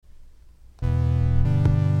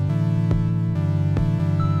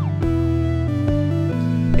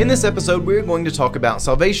In this episode, we're going to talk about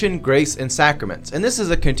salvation, grace, and sacraments. And this is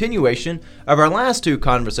a continuation of our last two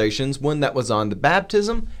conversations, one that was on the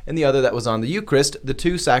baptism and the other that was on the Eucharist, the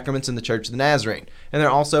two sacraments in the Church of the Nazarene. And they're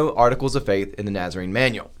also articles of faith in the Nazarene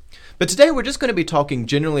Manual. But today we're just going to be talking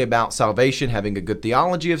generally about salvation, having a good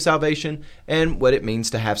theology of salvation, and what it means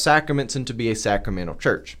to have sacraments and to be a sacramental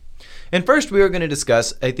church. And first we are going to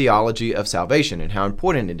discuss a theology of salvation and how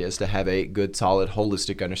important it is to have a good, solid,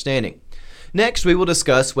 holistic understanding. Next, we will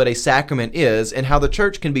discuss what a sacrament is and how the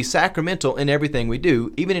church can be sacramental in everything we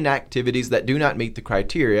do, even in activities that do not meet the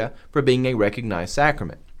criteria for being a recognized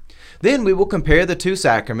sacrament. Then we will compare the two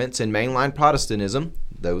sacraments in mainline Protestantism,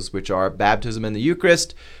 those which are baptism and the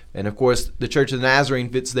Eucharist, and of course the Church of the Nazarene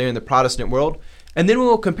fits there in the Protestant world, and then we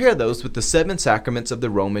will compare those with the seven sacraments of the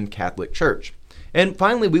Roman Catholic Church. And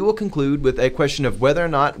finally, we will conclude with a question of whether or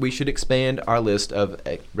not we should expand our list of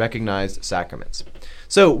recognized sacraments.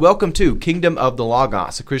 So, welcome to Kingdom of the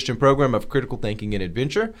Logos, a Christian program of critical thinking and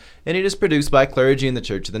adventure, and it is produced by clergy in the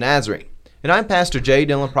Church of the Nazarene. And I'm Pastor J.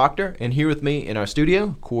 Dylan Proctor, and here with me in our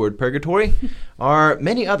studio, Chord Purgatory, are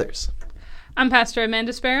many others. I'm Pastor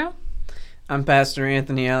Amanda Sparrow. I'm Pastor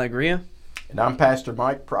Anthony Allegria. And I'm Pastor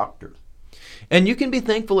Mike Proctor. And you can be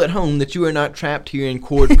thankful at home that you are not trapped here in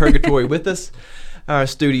Chord Purgatory with us. Our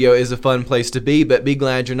studio is a fun place to be, but be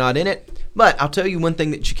glad you're not in it. But I'll tell you one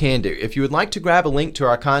thing that you can do. If you would like to grab a link to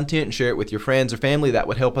our content and share it with your friends or family, that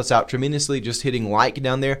would help us out tremendously, just hitting like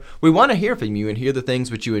down there. We want to hear from you and hear the things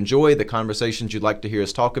which you enjoy, the conversations you'd like to hear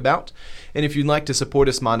us talk about. And if you'd like to support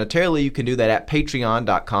us monetarily, you can do that at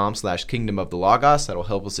patreon.com/kingdomofthelogos. That'll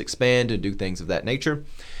help us expand and do things of that nature.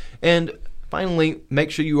 And finally, make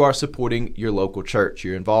sure you are supporting your local church.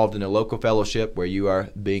 You're involved in a local fellowship where you are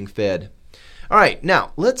being fed. All right,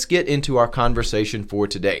 now let's get into our conversation for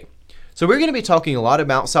today. So we're going to be talking a lot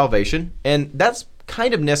about salvation, and that's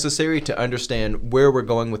kind of necessary to understand where we're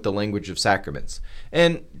going with the language of sacraments.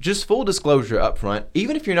 And just full disclosure up front,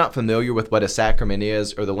 even if you're not familiar with what a sacrament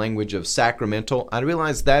is or the language of sacramental, I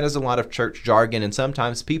realize that is a lot of church jargon, and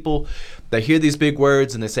sometimes people, they hear these big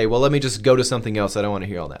words and they say, well, let me just go to something else. I don't want to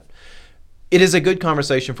hear all that. It is a good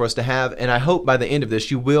conversation for us to have, and I hope by the end of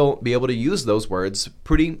this you will be able to use those words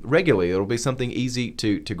pretty regularly. It'll be something easy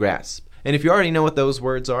to grasp. And if you already know what those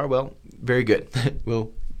words are, well, very good.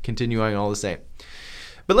 We'll continue on all the same.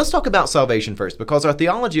 But let's talk about salvation first, because our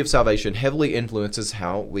theology of salvation heavily influences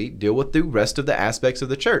how we deal with the rest of the aspects of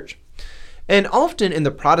the church. And often in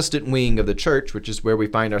the Protestant wing of the church, which is where we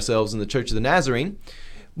find ourselves in the Church of the Nazarene,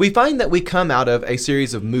 we find that we come out of a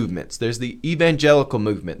series of movements. There's the evangelical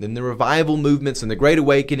movement, then the revival movements, and the Great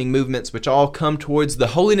Awakening movements, which all come towards the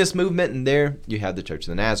holiness movement, and there you have the Church of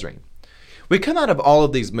the Nazarene. We come out of all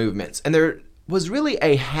of these movements, and there was really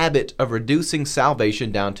a habit of reducing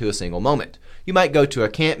salvation down to a single moment. You might go to a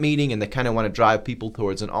camp meeting, and they kind of want to drive people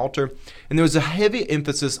towards an altar, and there was a heavy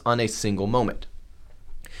emphasis on a single moment.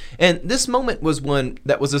 And this moment was one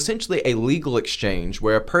that was essentially a legal exchange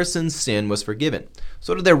where a person's sin was forgiven.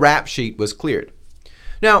 Sort of their rap sheet was cleared.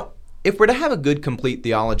 Now, if we're to have a good, complete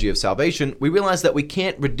theology of salvation, we realize that we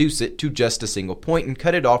can't reduce it to just a single point and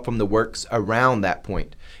cut it off from the works around that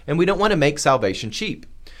point. And we don't want to make salvation cheap.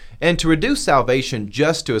 And to reduce salvation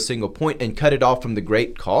just to a single point and cut it off from the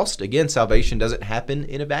great cost, again, salvation doesn't happen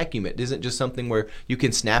in a vacuum. It isn't just something where you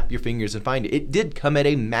can snap your fingers and find it. It did come at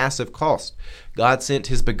a massive cost. God sent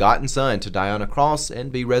his begotten Son to die on a cross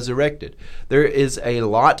and be resurrected. There is a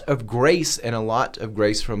lot of grace and a lot of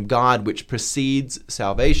grace from God which precedes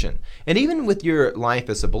salvation. And even with your life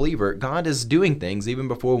as a believer, God is doing things even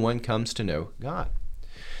before one comes to know God.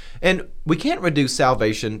 And we can't reduce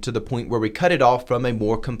salvation to the point where we cut it off from a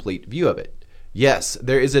more complete view of it. Yes,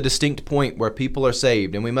 there is a distinct point where people are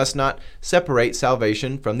saved, and we must not separate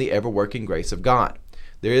salvation from the ever-working grace of God.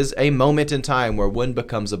 There is a moment in time where one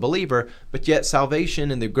becomes a believer, but yet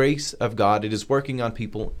salvation and the grace of God, it is working on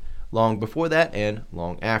people long before that and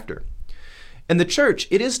long after. And the church,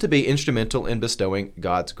 it is to be instrumental in bestowing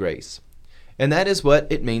God's grace. And that is what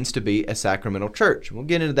it means to be a sacramental church. We'll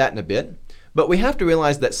get into that in a bit. But we have to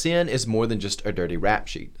realize that sin is more than just a dirty rap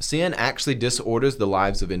sheet. Sin actually disorders the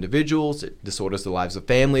lives of individuals, it disorders the lives of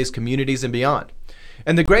families, communities, and beyond.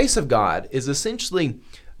 And the grace of God is essentially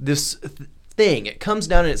this thing. It comes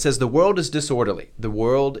down and it says the world is disorderly. The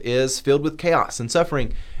world is filled with chaos and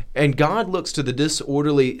suffering. And God looks to the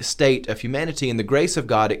disorderly state of humanity, and the grace of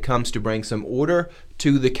God, it comes to bring some order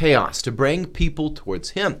to the chaos, to bring people towards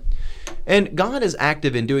Him. And God is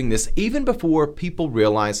active in doing this even before people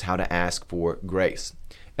realize how to ask for grace.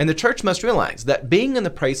 And the church must realize that being in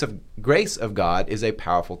the grace of God is a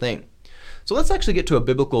powerful thing. So let's actually get to a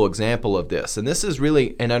biblical example of this. And this is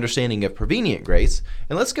really an understanding of prevenient grace.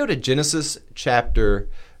 And let's go to Genesis chapter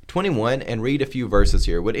 21 and read a few verses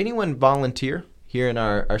here. Would anyone volunteer here in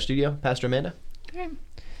our studio? Pastor Amanda? Okay.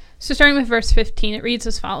 So starting with verse 15, it reads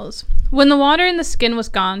as follows. When the water in the skin was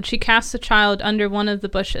gone, she cast the child under one of the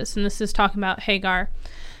bushes. And this is talking about Hagar.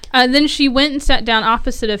 Then she went and sat down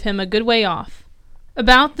opposite of him a good way off,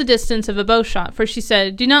 about the distance of a bow shot, for she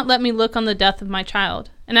said, "Do not let me look on the death of my child."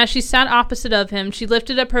 And as she sat opposite of him, she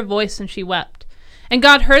lifted up her voice and she wept. And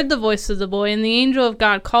God heard the voice of the boy, and the angel of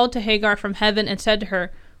God called to Hagar from heaven and said to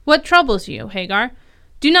her, "What troubles you, Hagar?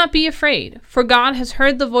 Do not be afraid, for God has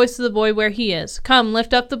heard the voice of the boy where he is. Come,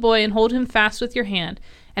 lift up the boy and hold him fast with your hand,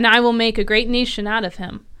 and I will make a great nation out of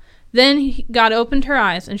him." Then God opened her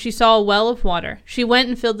eyes, and she saw a well of water. She went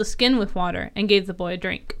and filled the skin with water and gave the boy a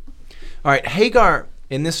drink. All right, Hagar,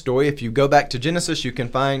 in this story, if you go back to Genesis, you can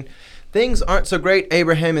find things aren't so great.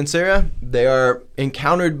 Abraham and Sarah, they are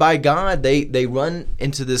encountered by God. They run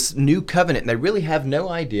into this new covenant, and they really have no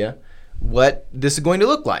idea what this is going to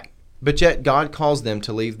look like. But yet God calls them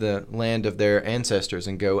to leave the land of their ancestors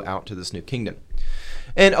and go out to this new kingdom.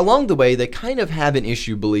 And along the way, they kind of have an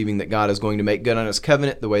issue believing that God is going to make good on his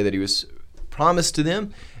covenant the way that he was promised to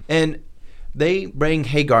them. And they bring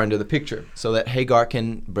Hagar into the picture so that Hagar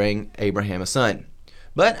can bring Abraham a son.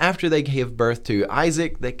 But after they give birth to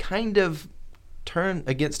Isaac, they kind of turn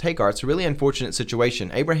against Hagar. It's a really unfortunate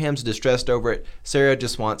situation. Abraham's distressed over it. Sarah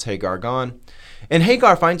just wants Hagar gone. And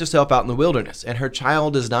Hagar finds herself out in the wilderness, and her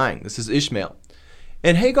child is dying. This is Ishmael.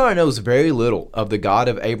 And Hagar knows very little of the God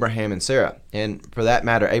of Abraham and Sarah. And for that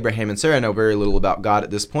matter, Abraham and Sarah know very little about God at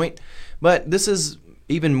this point. But this is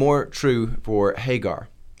even more true for Hagar.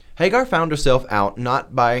 Hagar found herself out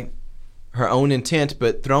not by her own intent,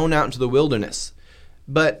 but thrown out into the wilderness.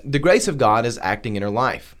 But the grace of God is acting in her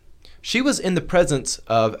life. She was in the presence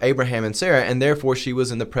of Abraham and Sarah, and therefore she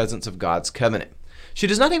was in the presence of God's covenant. She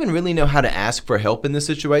does not even really know how to ask for help in this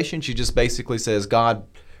situation. She just basically says, God,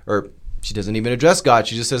 or she doesn't even address God.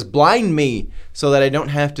 She just says, blind me so that I don't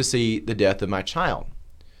have to see the death of my child.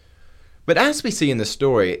 But as we see in the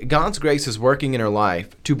story, God's grace is working in her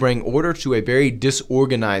life to bring order to a very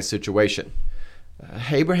disorganized situation.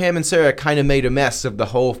 Abraham and Sarah kind of made a mess of the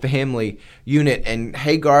whole family unit, and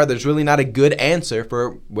Hagar, there's really not a good answer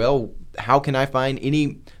for, well, how can I find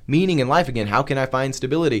any meaning in life again? How can I find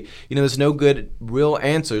stability? There's no good real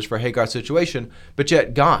answers for Hagar's situation, but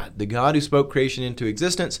yet God, the God who spoke creation into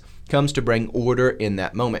existence, comes to bring order in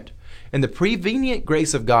that moment. And the prevenient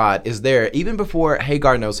grace of God is there even before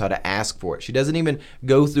Hagar knows how to ask for it. She doesn't even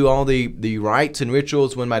go through all the rites and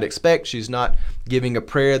rituals one might expect. She's not giving a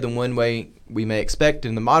prayer the one way we may expect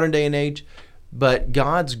in the modern day and age. But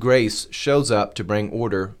God's grace shows up to bring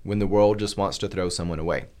order when the world just wants to throw someone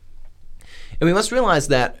away. And we must realize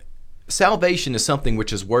that salvation is something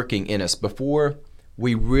which is working in us before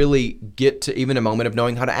we really get to even a moment of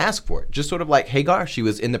knowing how to ask for it. Just sort of like Hagar, she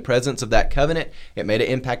was in the presence of that covenant. It made an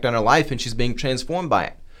impact on her life, and she's being transformed by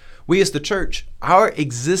it. We as the church, our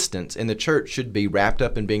existence in the church should be wrapped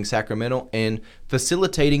up in being sacramental and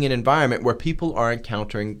facilitating an environment where people are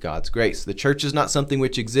encountering God's grace. The church is not something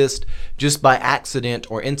which exists just by accident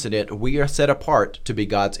or incident. We are set apart to be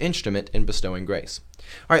God's instrument in bestowing grace.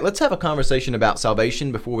 All right, let's have a conversation about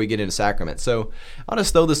salvation before we get into sacraments. So I'll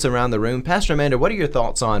just throw this around the room. Pastor Amanda, what are your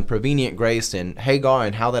thoughts on prevenient grace and Hagar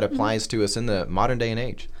and how that applies to us in the modern day and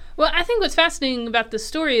age? Well, I think what's fascinating about this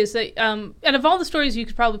story is that out of all the stories you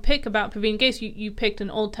could probably pick about prevenient grace, you picked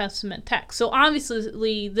an Old Testament text. So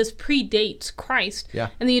obviously this predates Christ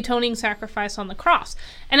and the atoning sacrifice on the cross.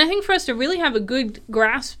 And I think for us to really have a good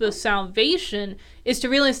grasp of salvation is to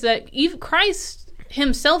realize that even Christ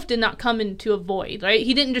himself did not come into a void, right?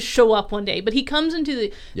 He didn't just show up one day, but he comes into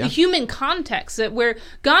the human context that where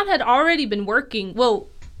God had already been working. Well,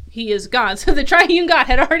 he is God, so the triune God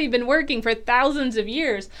had already been working for thousands of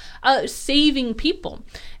years, saving people.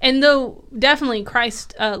 And though definitely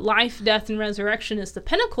Christ's life, death, and resurrection is the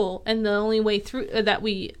pinnacle and the only way through that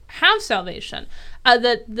we have salvation,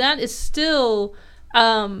 that is still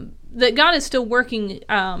that God is still working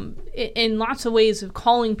in lots of ways of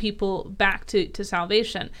calling people back to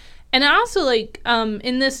salvation. And I also like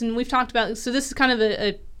in this, and we've talked about, so this is kind of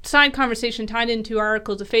a side conversation tied into our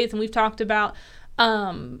Articles of Faith, and we've talked about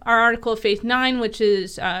our Article of Faith 9, which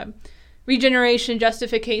is regeneration,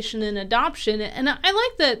 justification, and adoption. And I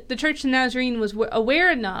like that the Church of Nazarene was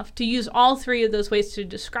aware enough to use all three of those ways to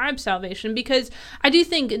describe salvation, because I do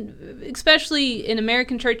think, especially in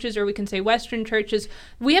American churches, or we can say Western churches,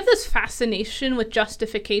 we have this fascination with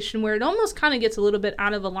justification where it almost kind of gets a little bit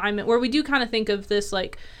out of alignment, where we do kind of think of this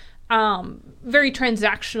like very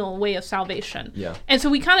transactional way of salvation. Yeah. And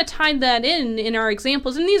so we kind of tied that in our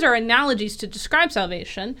examples, and these are analogies to describe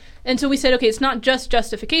salvation. And so we said, okay, it's not just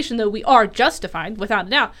justification, though we are justified without a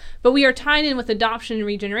doubt, but we are tied in with adoption and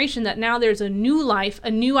regeneration, that now there's a new life,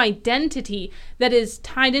 a new identity that is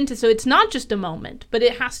tied into. So it's not just a moment, but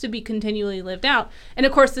it has to be continually lived out. And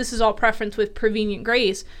of course, this is all preference with prevenient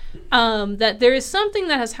grace, that there is something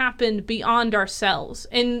that has happened beyond ourselves.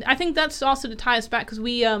 And I think that's also to tie us back, because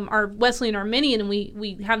we are Wesleyan Arminian, and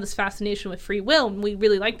we have this fascination with free will, and we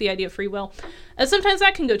really like the idea of free will. And sometimes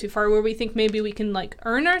that can go too far, where we think maybe we can like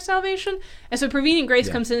earn our salvation. And so prevenient grace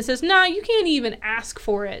comes in and says, nah, you can't even ask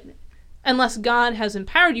for it unless God has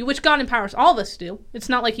empowered you, which God empowers all of us to do. It's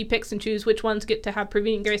not like he picks and chooses which ones get to have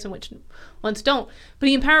prevenient grace and which ones don't. But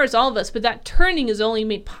he empowers all of us. But that turning is only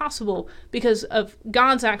made possible because of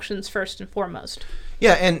God's actions first and foremost.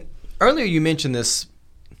 Yeah, and earlier you mentioned this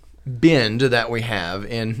bend that we have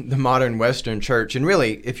in the modern Western church. And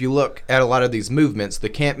really, if you look at a lot of these movements, the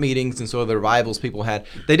camp meetings and sort of the revivals people had,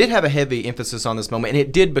 they did have a heavy emphasis on this moment, and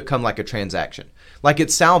it did become like a transaction. Like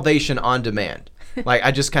it's salvation on demand. Like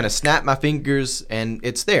I just kind of snap my fingers and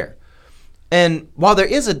it's there. And while there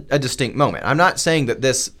is a distinct moment, I'm not saying that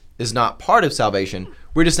this is not part of salvation.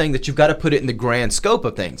 We're just saying that you've got to put it in the grand scope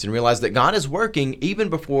of things and realize that God is working even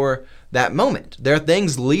before that moment. There are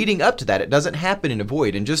things leading up to that. It doesn't happen in a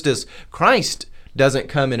void. And just as Christ doesn't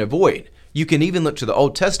come in a void, you can even look to the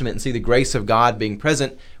Old Testament and see the grace of God being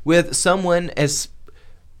present with someone as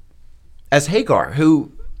Hagar,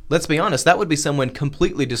 who, let's be honest, that would be someone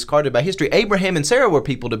completely discarded by history. Abraham and Sarah were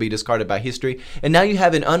people to be discarded by history, and now you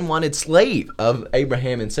have an unwanted slave of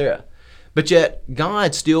Abraham and Sarah. But yet,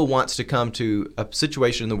 God still wants to come to a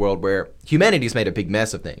situation in the world where humanity's made a big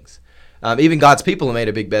mess of things. Even God's people have made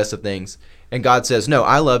a big mess of things. And God says, no,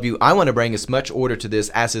 I love you. I want to bring as much order to this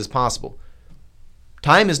as is possible.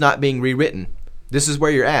 Time is not being rewritten. This is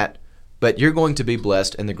where you're at, but you're going to be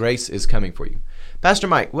blessed, and the grace is coming for you. Pastor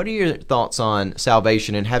Mike, what are your thoughts on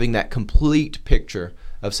salvation and having that complete picture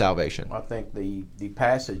of salvation? I think the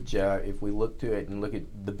passage, if we look to it and look at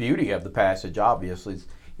the beauty of the passage, obviously,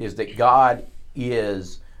 is that God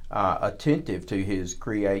is attentive to his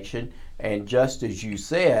creation. And just as you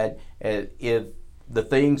said, if the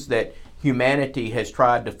things that humanity has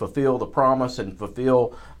tried to fulfill the promise and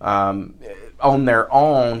fulfill on their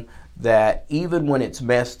own, that even when it's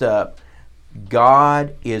messed up,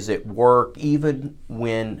 God is at work, even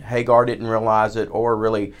when Hagar didn't realize it, or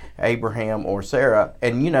really Abraham or Sarah.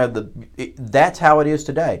 And that's how it is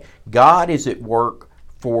today. God is at work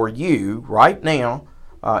for you right now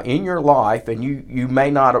in your life, and you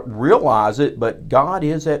may not realize it, but God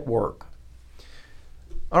is at work.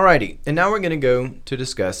 Alrighty, and now we're going to go to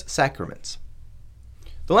discuss sacraments.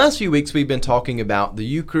 The last few weeks we've been talking about the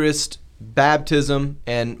Eucharist, baptism,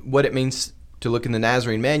 and what it means to look in the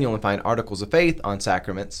Nazarene Manual and find articles of faith on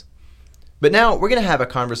sacraments. But now we're going to have a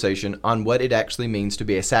conversation on what it actually means to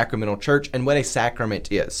be a sacramental church and what a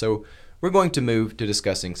sacrament is. So we're going to move to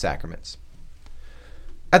discussing sacraments.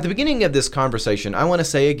 At the beginning of this conversation, I want to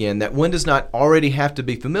say again that one does not already have to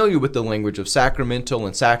be familiar with the language of sacramental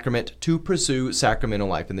and sacrament to pursue sacramental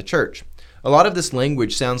life in the church. A lot of this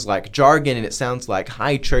language sounds like jargon, and it sounds like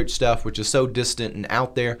high church stuff, which is so distant and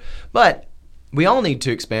out there. But we all need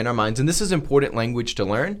to expand our minds, and this is important language to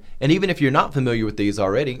learn. And even if you're not familiar with these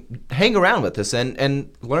already, hang around with us and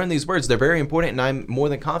learn these words. They're very important, and I'm more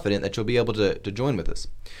than confident that you'll be able to join with us.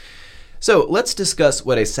 So let's discuss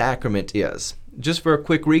what a sacrament is. Just for a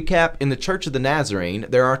quick recap, in the Church of the Nazarene,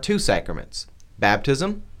 there are two sacraments,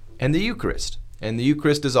 baptism and the Eucharist. And the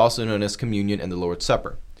Eucharist is also known as communion and the Lord's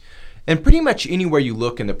Supper. And pretty much anywhere you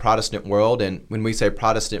look in the Protestant world, and when we say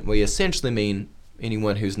Protestant, we essentially mean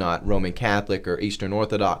anyone who's not Roman Catholic or Eastern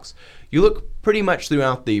Orthodox. You look pretty much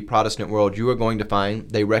throughout the Protestant world, you are going to find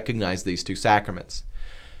they recognize these two sacraments.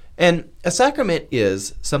 And a sacrament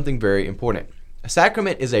is something very important. A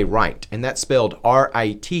sacrament is a rite, and that's spelled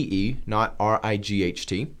R-I-T-E, not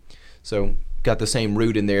R-I-G-H-T. So got the same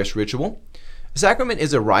root in there as ritual. A sacrament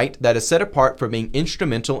is a rite that is set apart for being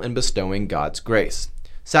instrumental in bestowing God's grace.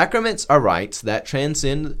 Sacraments are rites that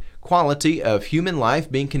transcend quality of human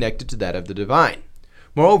life being connected to that of the divine.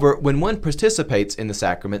 Moreover, when one participates in the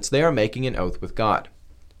sacraments, they are making an oath with God.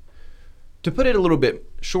 To put it a little bit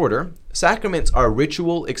shorter, sacraments are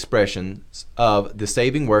ritual expressions of the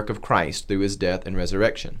saving work of Christ through his death and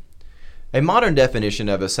resurrection. A modern definition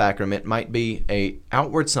of a sacrament might be an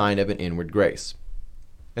outward sign of an inward grace.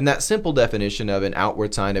 And that simple definition of an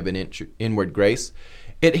outward sign of an inward grace,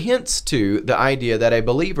 it hints to the idea that a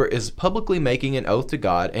believer is publicly making an oath to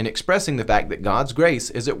God and expressing the fact that God's grace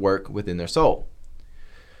is at work within their soul.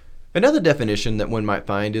 Another definition that one might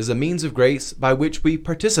find is a means of grace by which we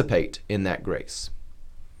participate in that grace.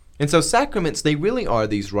 And so sacraments, they really are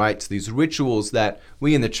these rites, these rituals that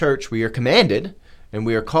we in the church, we are commanded and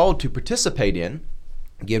we are called to participate in.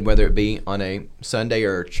 Again, whether it be on a Sunday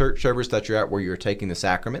or church service that you're at where you're taking the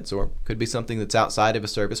sacraments, or could be something that's outside of a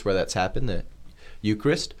service where that's happened, the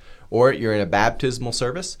Eucharist, or you're in a baptismal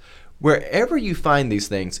service. Wherever you find these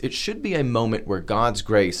things, it should be a moment where God's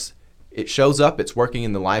grace, it shows up, it's working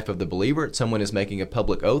in the life of the believer, someone is making a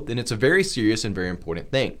public oath, and it's a very serious and very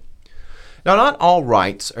important thing. Now, not all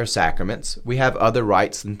rites are sacraments. We have other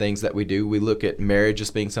rites and things that we do. We look at marriage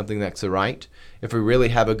as being something that's a rite. If we really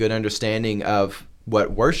have a good understanding of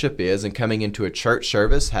what worship is and coming into a church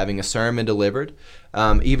service, having a sermon delivered,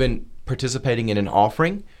 even participating in an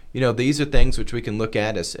offering, these are things which we can look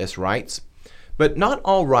at as rites. But not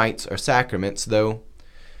all rites are sacraments, though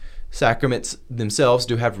sacraments themselves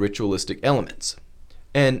do have ritualistic elements.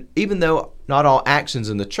 And even though not all actions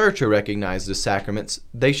in the church are recognized as sacraments,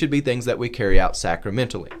 they should be things that we carry out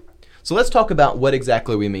sacramentally. So let's talk about what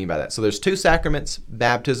exactly we mean by that. So there's two sacraments,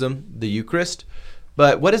 baptism, the Eucharist.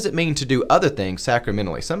 But what does it mean to do other things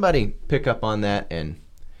sacramentally? Somebody pick up on that and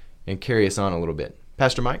carry us on a little bit.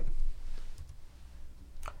 Pastor Mike?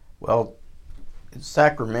 Well,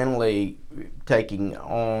 sacramentally taking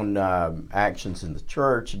on actions in the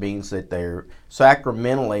church means that they're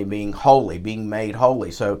sacramentally being holy, being made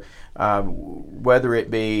holy. So whether it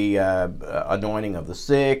be anointing of the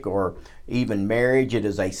sick or even marriage, it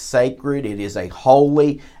is a sacred, it is a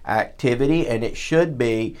holy activity, and it should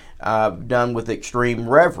be done with extreme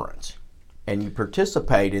reverence. And you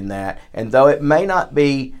participate in that. And though it may not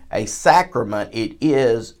be a sacrament, it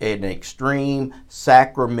is an extreme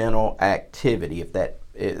sacramental activity.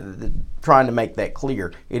 Trying to make that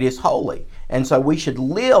clear, it is holy. And so we should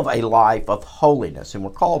live a life of holiness, and we're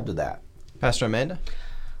called to that. Pastor Amanda?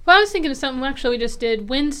 Well, I was thinking of something actually we just did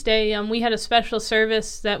Wednesday. We had a special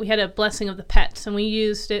service that we had a blessing of the pets, and we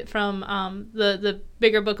used it from the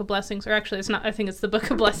bigger book of blessings, or actually it's not, I think it's the book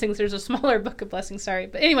of blessings. There's a smaller book of blessings, sorry.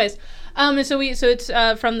 But anyways, and so it's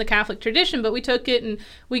from the Catholic tradition, but we took it and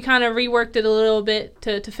we kind of reworked it a little bit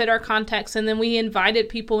to fit our context, and then we invited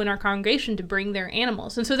people in our congregation to bring their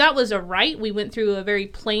animals. And so that was a rite. We went through a very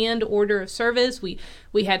planned order of service.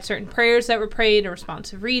 We had certain prayers that were prayed, a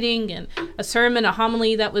responsive reading, and a sermon, a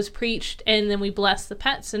homily that was preached, and then we blessed the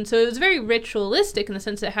pets. And so it was very ritualistic in the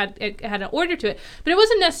sense that it had an order to it, but it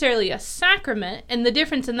wasn't necessarily a sacrament. And the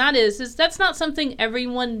difference in that is that's not something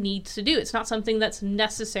everyone needs to do. It's not something that's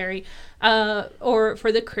necessary or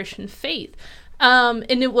for the Christian faith.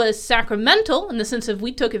 And it was sacramental in the sense of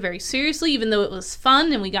we took it very seriously, even though it was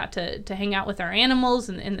fun and we got to hang out with our animals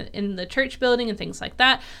and in the church building and things like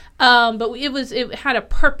that. But it had a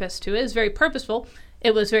purpose to it. It was very purposeful.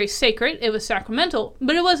 It was very sacred. It was sacramental,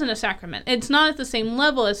 but it wasn't a sacrament. It's not at the same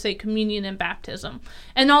level as, say, communion and baptism.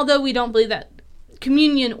 And although we don't believe that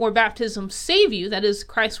communion or baptism save you, that is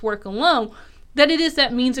Christ's work alone, that it is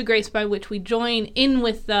that means of grace by which we join in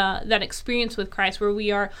with that experience with Christ, where we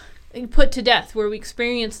are put to death, where we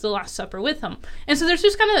experience the Last Supper with him. And so there's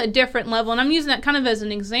just kind of a different level, and I'm using that kind of as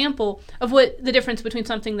an example of what the difference between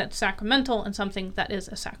something that's sacramental and something that is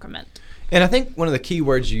a sacrament. And I think one of the key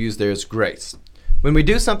words you use there is grace. When we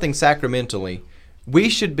do something sacramentally, we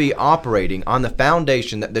should be operating on the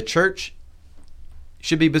foundation that the church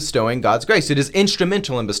should be bestowing God's grace. It is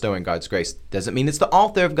instrumental in bestowing God's grace. Doesn't mean it's the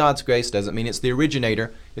author of God's grace, doesn't mean it's the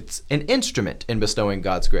originator. It's an instrument in bestowing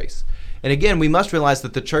God's grace. And again, we must realize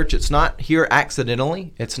that the church, it's not here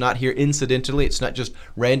accidentally, it's not here incidentally, it's not just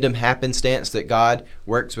random happenstance that God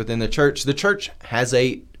works within the church. The church has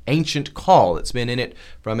a ancient call that's been in it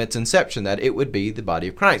from its inception, that it would be the body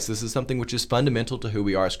of Christ. This is something which is fundamental to who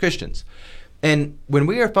we are as Christians. And when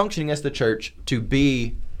we are functioning as the church to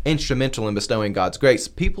be instrumental in bestowing God's grace,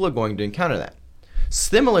 people are going to encounter that.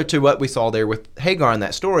 Similar to what we saw there with Hagar in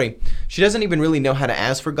that story, she doesn't even really know how to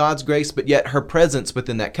ask for God's grace, but yet her presence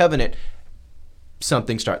within that covenant,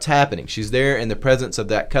 something starts happening. She's there in the presence of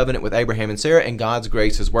that covenant with Abraham and Sarah, and God's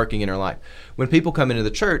grace is working in her life. When people come into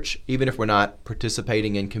the church, even if we're not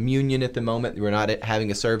participating in communion at the moment, we're not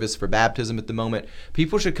having a service for baptism at the moment,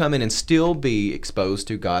 people should come in and still be exposed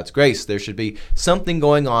to God's grace. There should be something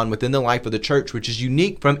going on within the life of the church which is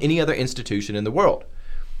unique from any other institution in the world.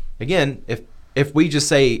 Again, if we just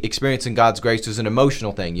say experiencing God's grace is an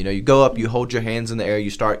emotional thing, you go up, you hold your hands in the air,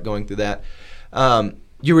 you start going through that,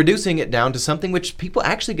 you're reducing it down to something which people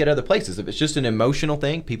actually get other places. If it's just an emotional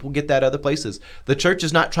thing, people get that other places. The church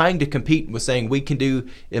is not trying to compete with saying we can do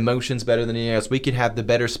emotions better than anyone else. We can have the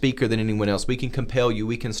better speaker than anyone else. We can compel you.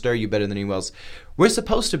 We can stir you better than anyone else. We're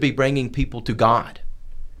supposed to be bringing people to God.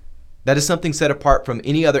 That is something set apart from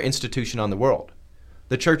any other institution on the world.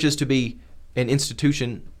 The church is to be an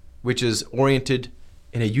institution which is oriented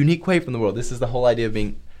in a unique way from the world. This is the whole idea of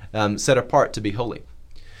being set apart to be holy.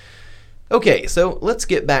 Okay, so let's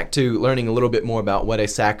get back to learning a little bit more about what a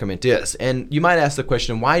sacrament is. And you might ask the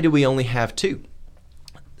question, why do we only have two?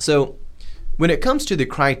 So when it comes to the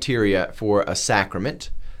criteria for a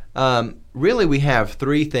sacrament, really we have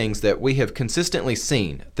three things that we have consistently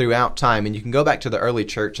seen throughout time. And you can go back to the early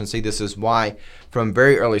church and see this is why from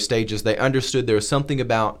very early stages they understood there was something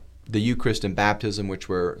about the Eucharist and baptism which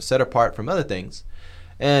were set apart from other things.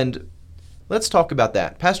 And let's talk about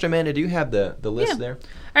that. Pastor Amanda, do you have the list there?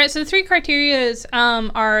 All right, so the three criteria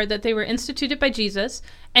are that they were instituted by Jesus,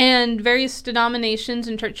 and various denominations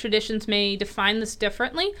and church traditions may define this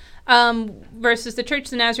differently, versus the Church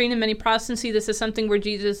of the Nazarene and many Protestants see this as something where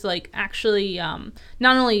Jesus actually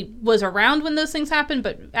not only was around when those things happened,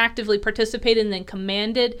 but actively participated and then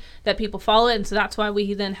commanded that people follow it. And so that's why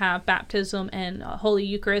we then have baptism and Holy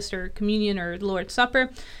Eucharist or communion or the Lord's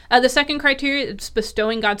Supper. The second criteria is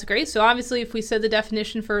bestowing God's grace. So obviously if we said the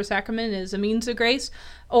definition for a sacrament is a means of grace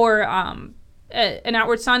or an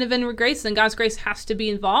outward sign of inward grace, then God's grace has to be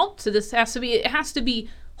involved. So it has to be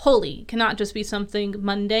holy. It cannot just be something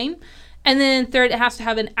mundane. And then third, it has to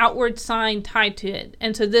have an outward sign tied to it.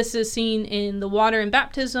 And so this is seen in the water in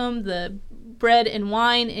baptism, the bread and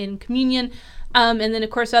wine in communion. And then, of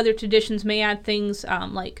course, other traditions may add things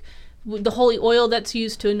like the holy oil that's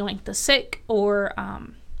used to anoint the sick, or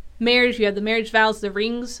marriage. You have the marriage vows, the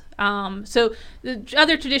rings. So the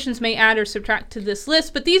other traditions may add or subtract to this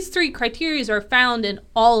list, but these three criteria are found in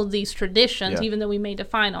all of these traditions, even though we may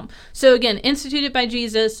define them. So again, instituted by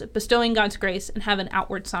Jesus, bestowing God's grace, and have an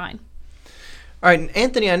outward sign. All right,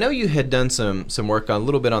 Anthony, I know you had done some work on a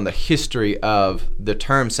little bit on the history of the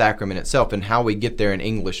term sacrament itself and how we get there in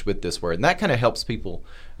English with this word, and that kind of helps people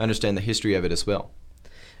understand the history of it as well.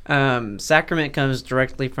 Sacrament comes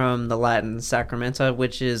directly from the Latin sacramenta,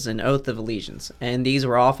 which is an oath of allegiance, and these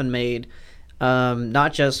were often made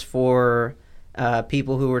not just for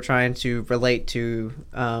people who were trying to relate to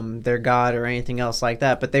their God or anything else like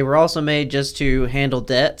that, but they were also made just to handle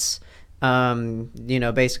debts.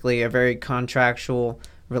 Basically a very contractual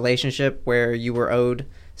relationship where you were owed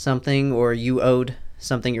something or you owed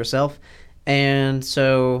something yourself. And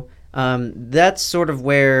so that's sort of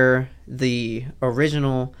where the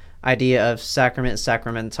original idea of sacrament,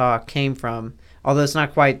 sacramenta came from, although it's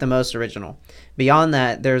not quite the most original. Beyond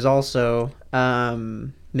that, there's also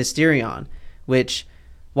mysterion, which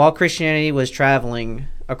while Christianity was traveling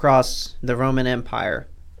across the Roman Empire,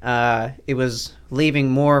 it was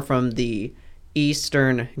leaving more from the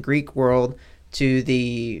Eastern Greek world to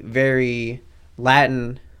the very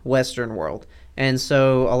Latin Western world. And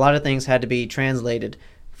so a lot of things had to be translated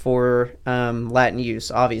for Latin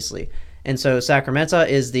use, obviously. And so sacramenta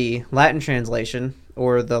is the Latin translation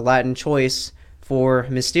or the Latin choice for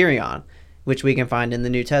mysterion, which we can find in the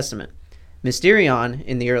New Testament. Mysterion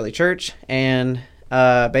in the early church and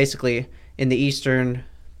basically in the eastern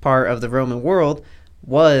part of the Roman world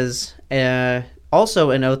was also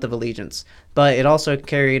an oath of allegiance, but it also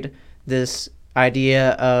carried this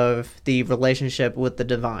idea of the relationship with the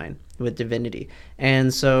divine, with divinity.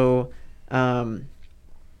 And so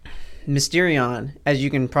mysterion, as you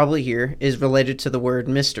can probably hear, is related to the word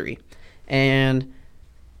mystery. And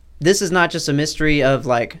this is not just a mystery of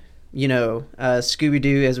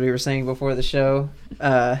Scooby-Doo, as we were saying before the show.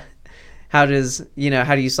 How do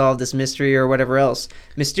you solve this mystery or whatever else?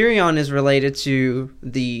 Mysterion is related to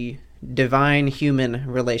the divine-human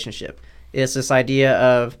relationship. It's this idea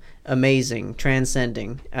of amazing,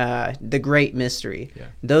 transcending, the great mystery. Yeah.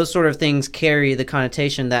 Those sort of things carry the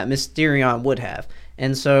connotation that mysterion would have.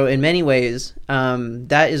 And so in many ways,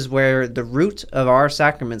 that is where the root of our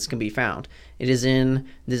sacraments can be found. It is in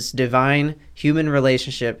this divine-human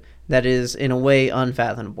relationship that is, in a way,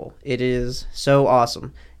 unfathomable. It is so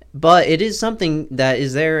awesome. But it is something that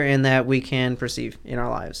is there and that we can perceive in our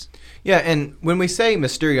lives. Yeah, and when we say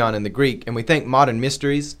mysterion in the Greek and we think modern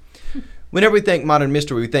mysteries, whenever we think modern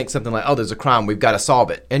mystery, we think something like, oh, there's a crime, we've got to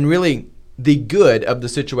solve it. And really, the good of the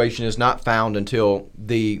situation is not found until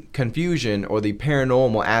the confusion or the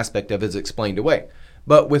paranormal aspect of it is explained away.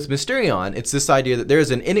 But with mysterion, it's this idea that there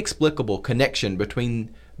is an inexplicable connection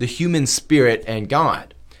between the human spirit and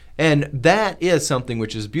God. And that is something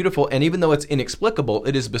which is beautiful, and even though it's inexplicable,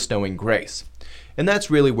 it is bestowing grace. And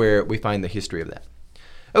that's really where we find the history of that.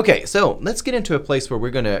 Okay, so let's get into a place where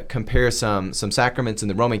we're going to compare some sacraments in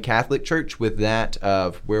the Roman Catholic Church with that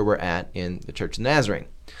of where we're at in the Church of the Nazarene.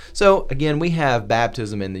 So again, we have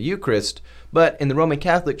baptism and the Eucharist, but in the Roman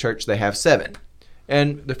Catholic Church they have 7.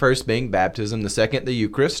 And the first being baptism, the second the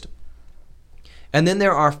Eucharist, And then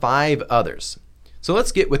there are 5 others. So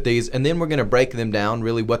let's get with these, and then we're going to break them down,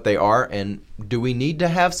 really what they are, and do we need to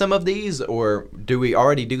have some of these, or do we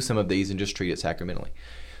already do some of these and just treat it sacramentally?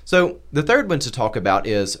 So the third one to talk about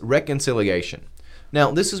is reconciliation.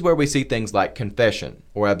 Now, this is where we see things like confession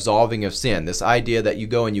or absolving of sin, this idea that you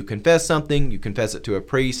go and you confess something, you confess it to a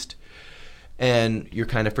priest, and you're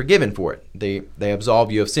kind of forgiven for it. They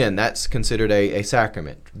absolve you of sin. That's considered a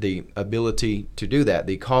sacrament. The ability to do that,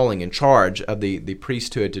 the calling and charge of the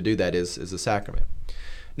priesthood to do that is a sacrament.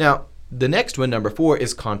 Now, the next one, number 4,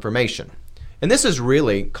 is confirmation. And this is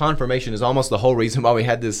really, confirmation is almost the whole reason why we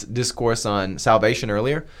had this discourse on salvation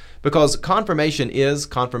earlier, because confirmation is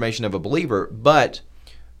confirmation of a believer, but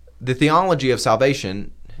the theology of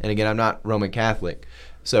salvation, and again, I'm not Roman Catholic,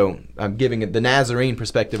 so I'm giving it the Nazarene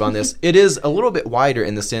perspective on this. It is a little bit wider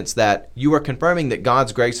in the sense that you are confirming that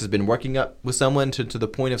God's grace has been working up with someone to the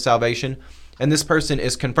point of salvation, and this person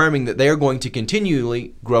is confirming that they are going to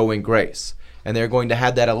continually grow in grace, and they're going to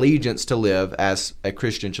have that allegiance to live as a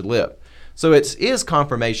Christian should live. So it is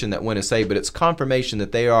confirmation that one is saved, but it's confirmation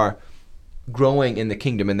that they are growing in the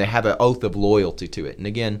kingdom and they have an oath of loyalty to it. And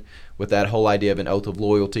again, with that whole idea of an oath of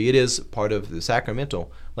loyalty, it is part of the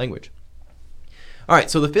sacramental language. All right,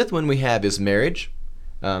 so the 5th one we have is marriage.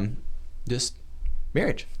 Just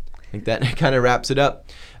marriage. I think that kind of wraps it up.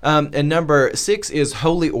 And number 6 is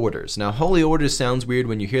holy orders. Now, holy orders sounds weird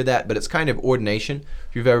when you hear that, but it's kind of ordination.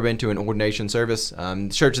 If you've ever been to an ordination service,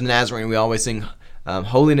 Church of the Nazarene, we always sing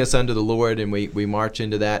holiness unto the Lord, and we march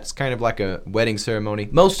into that. It's kind of like a wedding ceremony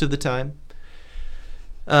most of the time.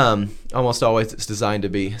 Almost always it's designed to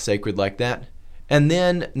be sacred like that. And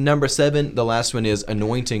then number 7, the last one, is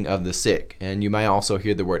anointing of the sick. And you may also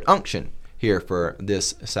hear the word unction here for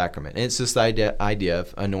this sacrament. And it's this idea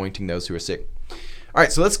of anointing those who are sick. All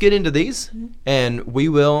right, so let's get into these, and we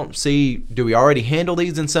will see, do we already handle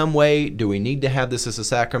these in some way? Do we need to have this as a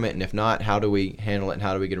sacrament? And if not, how do we handle it and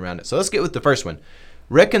how do we get around it? So let's get with the first one,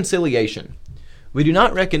 reconciliation. We do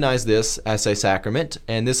not recognize this as a sacrament,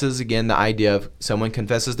 and this is, again, the idea of someone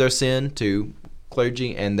confesses their sin to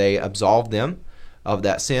clergy, and they absolve them of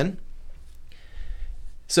that sin.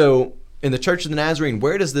 So in the Church of the Nazarene,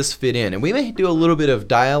 where does this fit in? And we may do a little bit of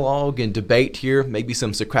dialogue and debate here, maybe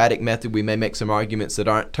some Socratic method. We may make some arguments that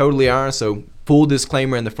aren't totally ours, so full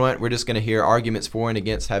disclaimer in the front, we're just going to hear arguments for and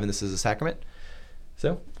against having this as a sacrament.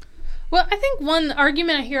 So? Well, I think one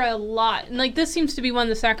argument I hear a lot, and like this seems to be one of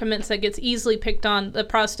the sacraments that gets easily picked on, the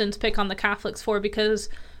Protestants pick on the Catholics for, because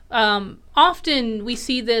often we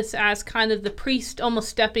see this as kind of the priest almost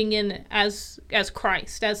stepping in as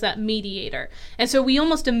Christ, as that mediator. And so we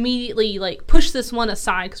almost immediately like push this one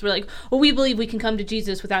aside because we're like, well, we believe we can come to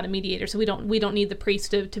Jesus without a mediator, so we don't need the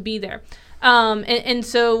priest to be there. And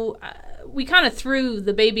so we kind of threw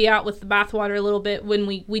the baby out with the bathwater a little bit when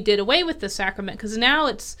we did away with the sacrament, because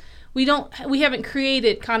now we haven't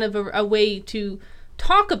created kind of a way to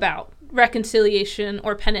talk about reconciliation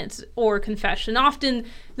or penance or confession. Often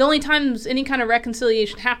the only times any kind of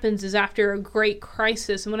reconciliation happens is after a great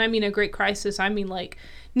crisis. And when I mean a great crisis, I mean like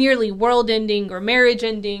nearly world ending or marriage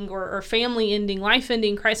ending or family ending, life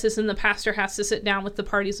ending crisis, and the pastor has to sit down with the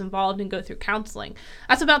parties involved and go through counseling.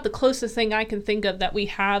 That's about the closest thing I can think of that we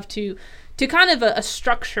have to kind of a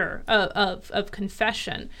structure of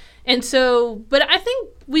confession. And so, but I think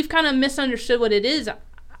we've kind of misunderstood what it is.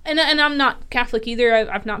 And I'm not Catholic either.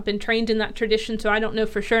 I've not been trained in that tradition, so I don't know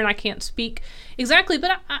for sure, and I can't speak exactly.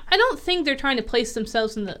 But I don't think they're trying to place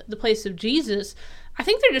themselves in the place of Jesus. I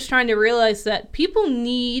think they're just trying to realize that people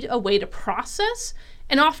need a way to process,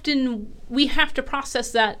 and often we have to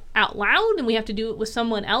process that out loud, and we have to do it with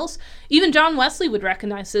someone else. Even John Wesley would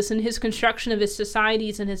recognize this in his construction of his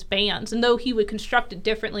societies and his bands, and though he would construct it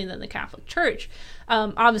differently than the Catholic Church,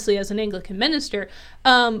 obviously as an Anglican minister,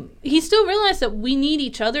 he still realized that we need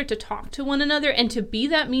each other to talk to one another and to be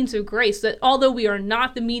that means of grace, that although we are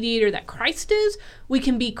not the mediator that Christ is, we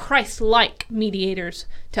can be Christ-like mediators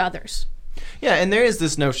to others. Yeah, and there is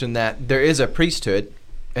this notion that there is a priesthood,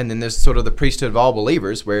 and then there's sort of the priesthood of all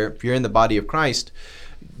believers, where if you're in the body of Christ,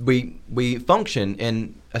 we function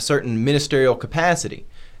in a certain ministerial capacity.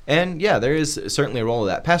 And yeah, there is certainly a role of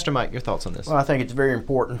that. Pastor Mike, your thoughts on this? Well, I think it's very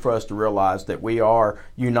important for us to realize that we are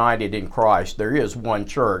united in Christ. There is one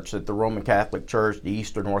church, that the Roman Catholic Church, the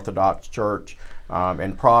Eastern Orthodox Church,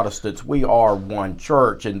 and Protestants, we are one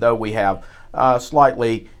church. And though we have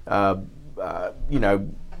slightly,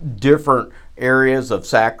 different areas of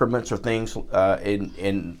sacraments or things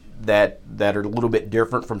in that are a little bit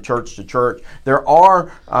different from church to church. There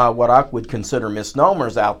are what I would consider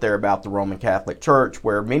misnomers out there about the Roman Catholic Church,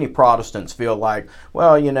 where many Protestants feel like,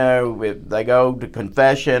 well, if they go to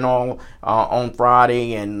confession on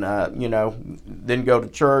Friday and then go to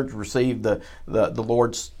church, receive the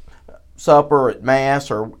Lord's Supper at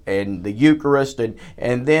Mass and the Eucharist,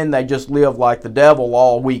 and then they just live like the devil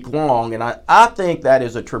all week long. And I think that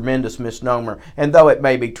is a tremendous misnomer. And though it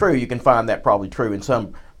may be true, you can find that probably true in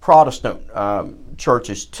some Protestant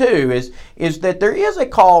churches too, is that there is a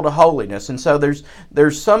call to holiness. And so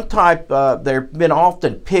there's some type, they've been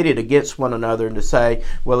often pitted against one another, and to say,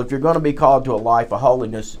 well, if you're going to be called to a life of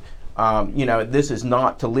holiness, this is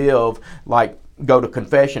not to live like go to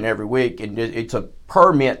confession every week and it's a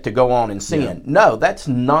permit to go on and sin. Yeah. No, that's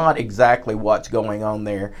not exactly what's going on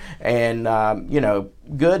there. And,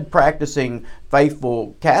 good practicing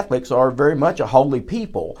faithful Catholics are very much a holy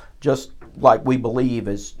people, just like we believe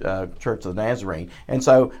as Church of the Nazarene. And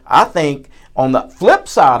so I think on the flip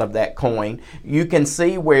side of that coin, you can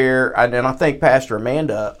see where, and I think Pastor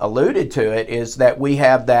Amanda alluded to it, is that we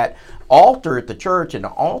have that altar at the church and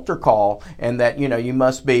an altar call, and that you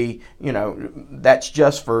must be that's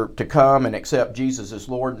just to come and accept Jesus as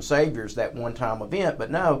Lord and Savior, is that one-time event.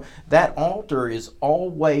 But no, that altar is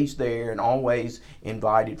always there and always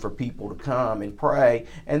invited for people to come and pray,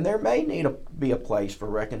 and there may need to be a place for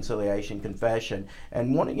reconciliation, confession,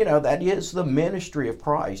 and that is the ministry of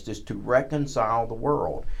Christ, is to reconcile the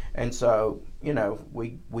world. And so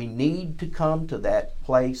we need to come to that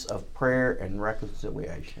place of prayer and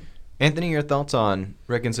reconciliation. Anthony, your thoughts on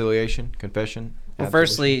reconciliation, confession? Well,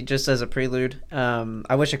 firstly, just as a prelude,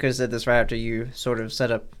 I wish I could have said this right after you sort of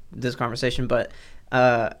set up this conversation, but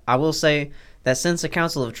I will say that since the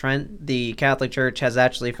Council of Trent, the Catholic Church has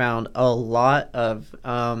actually found a lot of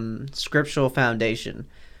scriptural foundation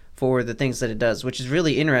for the things that it does, which is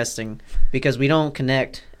really interesting because we don't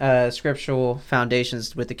connect scriptural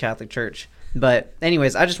foundations with the Catholic Church. But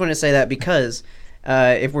anyways, I just want to say that because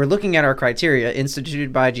if we're looking at our criteria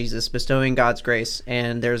instituted by Jesus, bestowing God's grace,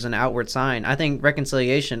 and there's an outward sign, I think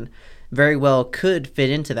reconciliation very well could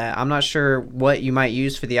fit into that. I'm not sure what you might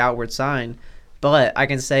use for the outward sign, but I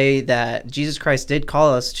can say that Jesus Christ did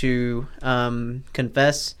call us to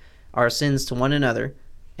confess our sins to one another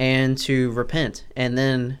and to repent, and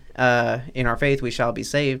then in our faith we shall be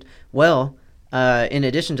saved. Well, in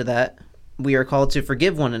addition to that, we are called to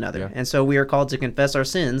forgive one another. Yeah. And so we are called to confess our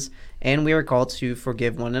sins, and we are called to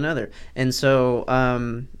forgive one another. And so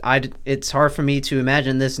it's hard for me to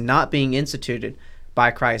imagine this not being instituted by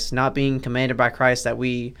Christ, not being commanded by Christ, that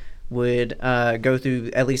we would go through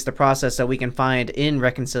at least the process that we can find in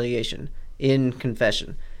reconciliation, in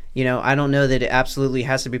confession. I don't know that it absolutely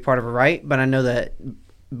has to be part of a rite, but I know that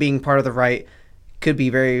being part of the rite could be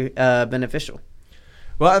very beneficial.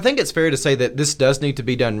 Well, I think it's fair to say that this does need to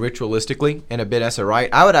be done ritualistically and a bit as a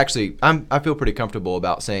rite. I feel pretty comfortable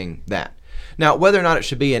about saying that. Now, whether or not it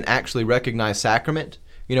should be an actually recognized sacrament,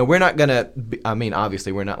 we're not going to,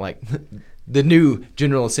 obviously we're not like the new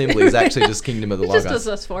General Assembly is actually just Kingdom of the Logos. It's just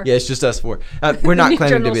us four. Yeah, it's just us four. We're not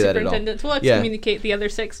claiming to be that at all. We'll excommunicate the other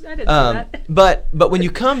six. I didn't say that. But when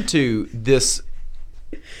you come to this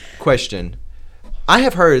question, I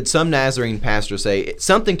have heard some Nazarene pastors say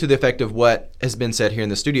something to the effect of what has been said here in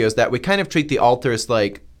the studios, that we kind of treat the altar as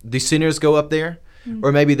like the sinners go up there,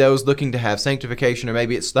 or maybe those looking to have sanctification, or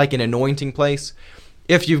maybe it's like an anointing place.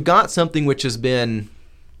 If you've got something which has been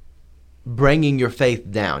bringing your faith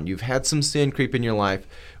down, you've had some sin creep in your life,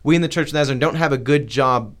 we in the Church of Nazarene don't have a good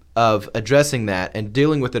job of addressing that and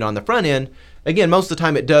dealing with it on the front end. Again, most of the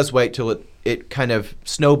time it does wait till it kind of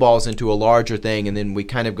snowballs into a larger thing, and then we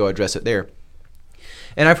kind of go address it there.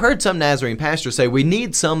 And I've heard some Nazarene pastors say we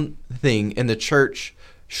need something in the church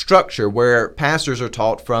structure where pastors are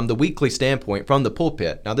taught from the weekly standpoint, from the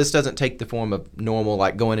pulpit. Now, this doesn't take the form of normal,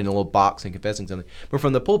 like going in a little box and confessing something, but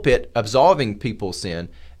from the pulpit, absolving people's sin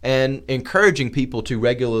and encouraging people to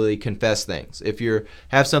regularly confess things. If you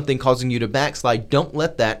have something causing you to backslide, don't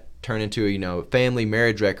let that turn into a family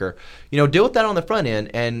marriage wrecker. Deal with that on the front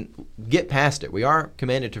end and get past it. We are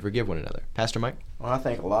commanded to forgive one another. Pastor Mike? Well, I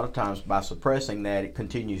think a lot of times by suppressing that, it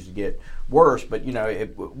continues to get worse. But,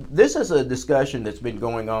 this is a discussion that's been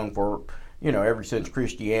going on for, ever since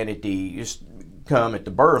Christianity just come at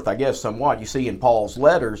the birth, I guess, somewhat. You see in Paul's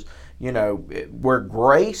letters, where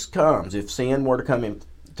grace comes, if sin were to come in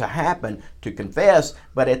to happen, to confess,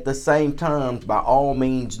 but at the same time, by all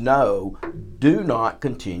means, no, do not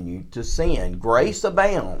continue to sin. Grace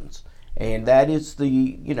abounds. And that is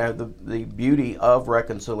the beauty of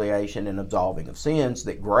reconciliation and absolving of sins,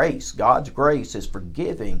 that grace, God's grace, is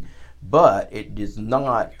forgiving, but it is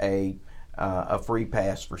not a a free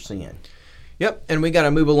pass for sin. Yep, and we got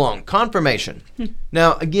to move along. Confirmation.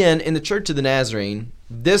 Now, again, in the Church of the Nazarene,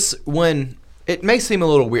 this one, it may seem a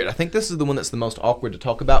little weird. I think this is the one that's the most awkward to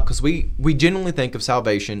talk about because we generally think of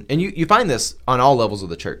salvation, and you find this on all levels of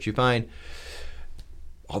the church. You find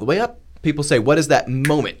all the way up, people say, what is that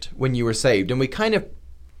moment when you were saved? And we kind of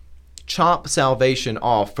chop salvation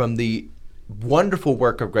off from the wonderful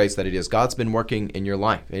work of grace that it is. God's been working in your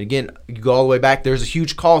life. And again, you go all the way back, there's a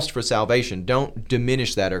huge cost for salvation. Don't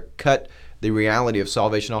diminish that or cut the reality of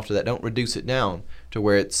salvation off to that. Don't reduce it down to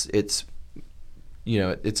where it's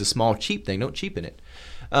a small, cheap thing. Don't cheapen it.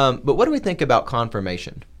 But what do we think about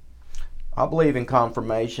confirmation? I believe in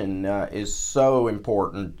confirmation is so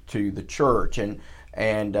important to the church, and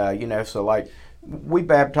so like we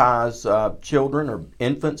baptize children or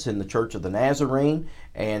infants in the Church of the Nazarene,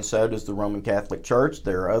 and so does the Roman Catholic Church.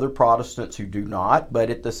 There are other Protestants who do not, but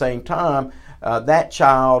at the same time, that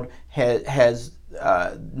child has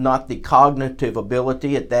not the cognitive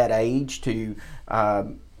ability at that age to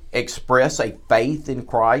express a faith in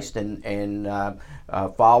Christ and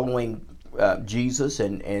following Jesus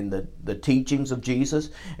and the teachings of Jesus.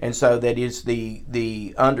 And so that is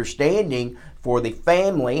the understanding for the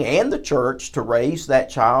family and the church to raise that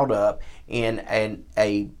child up in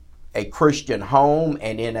a Christian home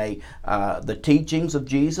and in the teachings of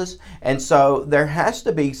Jesus. And so there has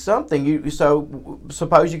to be something. So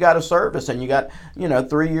suppose you got a service and you got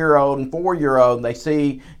 3-year-old and 4-year-old, and they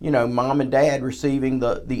see mom and dad receiving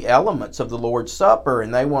the elements of the Lord's Supper,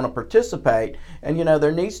 and they want to participate. And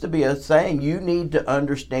there needs to be a saying, you need to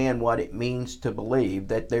understand what it means to believe,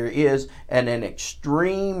 that there is an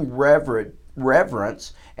extreme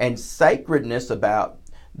reverence and sacredness about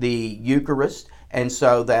the Eucharist, and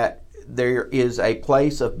so that there is a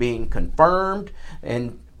place of being confirmed,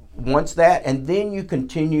 and once that, and then you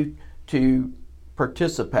continue to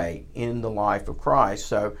participate in the life of Christ.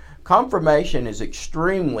 So confirmation is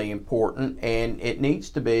extremely important, and it needs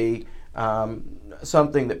to be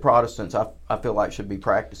something that Protestants, I feel like, should be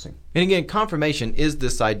practicing. And again, confirmation is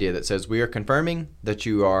this idea that says we are confirming that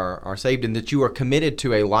you are saved and that you are committed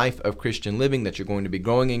to a life of Christian living, that you're going to be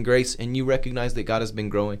growing in grace, and you recognize that God has been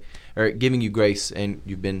growing or giving you grace, and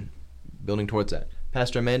you've been building towards that.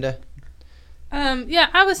 Pastor Amanda?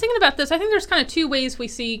 I was thinking about this. I think there's kind of two ways we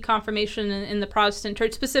see confirmation in the Protestant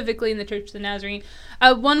church, specifically in the Church of the Nazarene.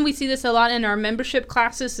 One, we see this a lot in our membership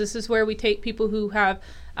classes. This is where we take people who have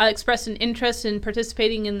expressed an interest in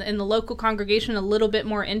participating in the local congregation a little bit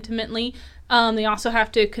more intimately. They also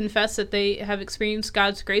have to confess that they have experienced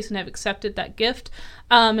God's grace and have accepted that gift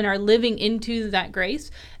and are living into that grace.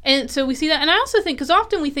 And so we see that. And I also think, because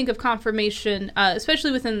often we think of confirmation,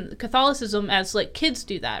 especially within Catholicism, as like kids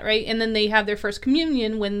do that, right? And then they have their first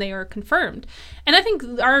communion when they are confirmed. And I think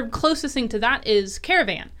our closest thing to that is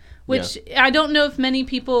Caravan, which I don't know if many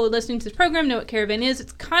people listening to this program know what Caravan is.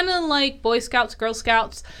 It's kind of like Boy Scouts, Girl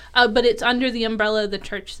Scouts, but it's under the umbrella of the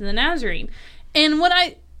Church of the Nazarene. And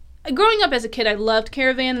growing up as a kid, I loved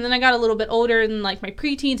Caravan, and then I got a little bit older in like my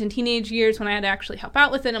preteens and teenage years when I had to actually help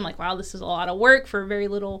out with it. I'm like, wow, this is a lot of work for very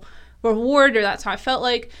little reward, or that's how I felt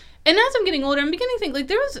like. And as I'm getting older, I'm beginning to think like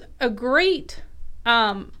there was a great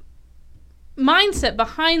mindset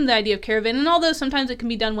behind the idea of Caravan, and although sometimes it can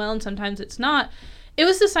be done well and sometimes it's not, it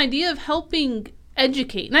was this idea of helping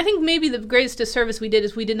educate. And I think maybe the greatest disservice we did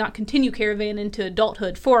is we did not continue Caravan into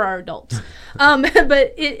adulthood for our adults.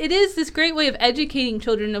 But it is this great way of educating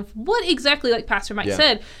children of what exactly, like Pastor Mike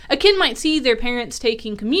said, a kid might see their parents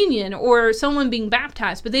taking communion or someone being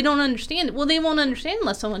baptized, but they don't understand it. Well, they won't understand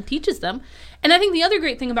unless someone teaches them. And I think the other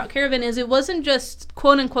great thing about Caravan is it wasn't just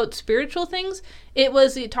quote unquote spiritual things.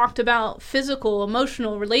 It talked about physical,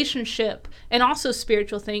 emotional, relationship, and also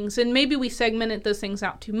spiritual things. And maybe we segmented those things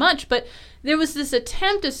out too much, but there was this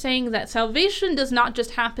attempt of saying that salvation does not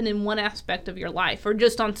just happen in one aspect of your life or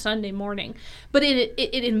just on Sunday morning, but it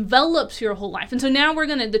envelops your whole life. And so now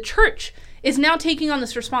the church is now taking on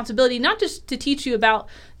this responsibility, not just to teach you about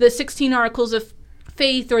the 16 articles of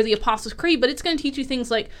faith or the Apostles' Creed, but it's going to teach you things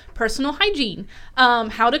like personal hygiene,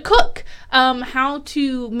 how to cook, how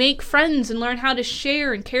to make friends and learn how to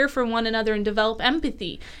share and care for one another and develop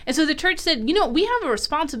empathy. And so the church said, we have a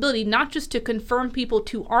responsibility not just to confirm people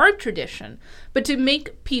to our tradition, but to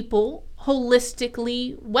make people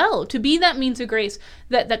holistically well, to be that means of grace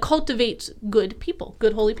that cultivates good people,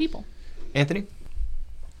 good holy people. Anthony?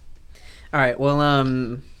 All right,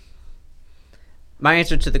 well, my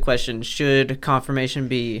answer to the question, should confirmation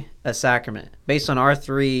be a sacrament? Based on our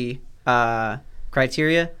three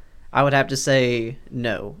criteria, I would have to say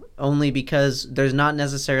no, only because there's not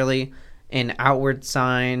necessarily an outward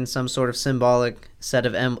sign, some sort of symbolic set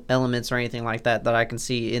of elements or anything like that I can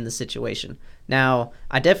see in the situation. Now,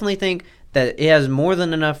 I definitely think that it has more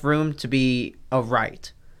than enough room to be a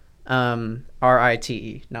rite,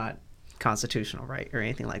 R-I-T-E, not constitutional right or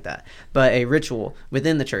anything like that, but a ritual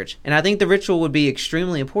within the church. And I think the ritual would be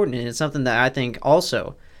extremely important, and it's something that I think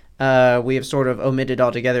also we have sort of omitted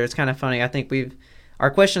altogether. It's kind of funny. I think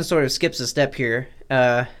our question sort of skips a step here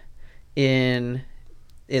in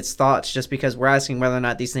its thoughts, just because we're asking whether or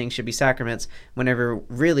not these things should be sacraments, whenever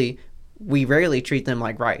really we rarely treat them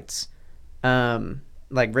like rites,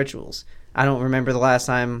 like rituals. I don't remember the last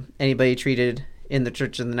time anybody treated, in the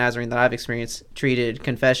Church of the Nazarene that I've experienced, treated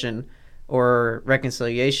confession or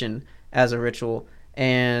reconciliation as a ritual.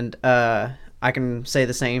 And I can say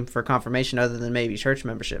the same for confirmation, other than maybe church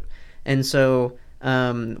membership. And so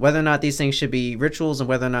whether or not these things should be rituals and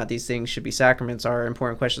whether or not these things should be sacraments are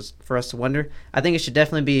important questions for us to wonder. I think it should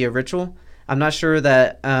definitely be a ritual. I'm not sure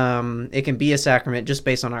that it can be a sacrament just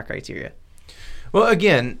based on our criteria. Well,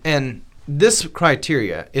 again, and this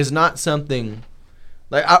criteria is not something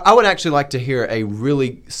like I would actually like to hear a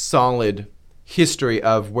really solid history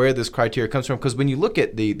of where this criteria comes from, because when you look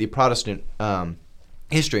at the Protestant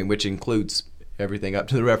history, which includes everything up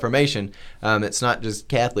to the Reformation, it's not just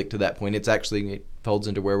Catholic to that point. It folds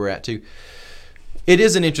into where we're at too. It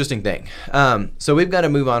is an interesting thing. So we've got to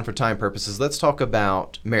move on for time purposes. Let's talk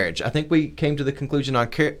about marriage. I think we came to the conclusion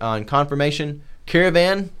on confirmation.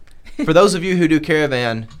 Caravan, for those of you who do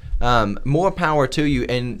caravan, more power to you,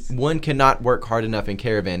 and one cannot work hard enough in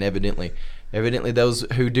caravan, evidently. Evidently, those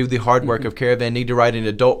who do the hard work of caravan need to write an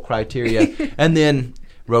adult criteria and then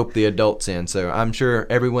rope the adults in. So I'm sure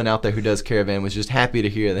everyone out there who does caravan was just happy to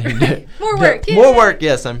hear that. More work. Yeah. More work,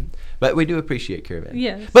 yes. But we do appreciate caravan.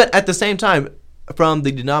 Yes. But at the same time, from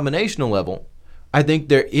the denominational level, I think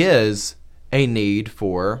there is a need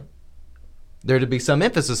for there to be some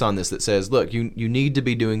emphasis on this that says, look, you need to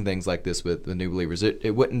be doing things like this with the new believers.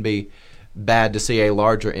 It wouldn't be bad to see a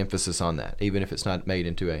larger emphasis on that, even if it's not made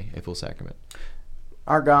into a full sacrament.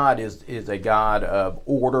 Our God is a God of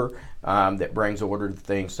order that brings order to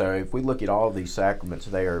things. So if we look at all of these sacraments,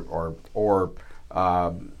 they are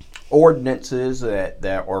ordinances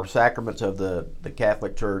that or sacraments of the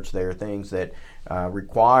Catholic Church. They are things that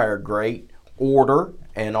require great order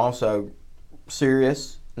and also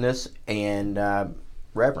seriousness and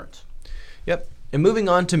reverence. Yep. And moving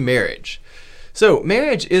on to marriage. So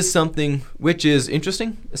marriage is something which is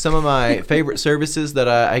interesting. Some of my favorite services that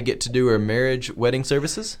I get to do are marriage wedding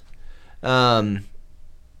services. I'll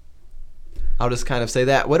just kind of say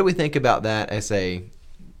that. What do we think about that as a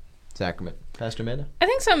sacrament? Pastor Amanda? I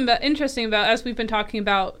think something interesting about, as we've been talking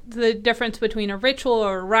about, the difference between a ritual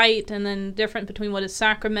or a rite, and then different between what is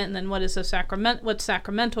sacrament and then what is what's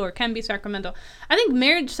sacramental or can be sacramental. I think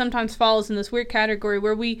marriage sometimes falls in this weird category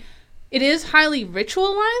where it is highly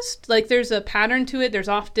ritualized. Like, there's a pattern to it. There's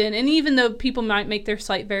often, and even though people might make their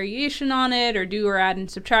slight variation on it or do or add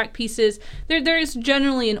and subtract pieces, there is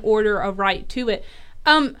generally an order, a rite to it.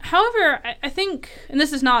 However, I think, and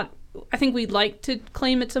this is not, I think we'd like to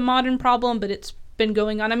claim it's a modern problem, but it's been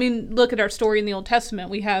going on. I mean, look at our story in the Old Testament.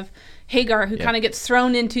 We have Hagar, who kind of gets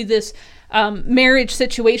thrown into this marriage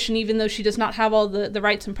situation, even though she does not have all the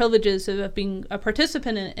rights and privileges of being a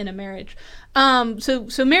participant in a marriage.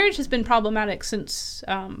 So marriage has been problematic since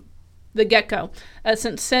the get-go,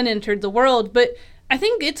 since sin entered the world. But I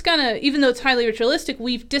think it's gonna, even though it's highly ritualistic,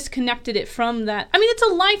 we've disconnected it from that. I mean, it's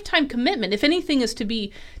a lifetime commitment. If anything is to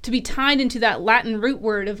be tied into that Latin root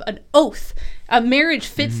word of an oath, a marriage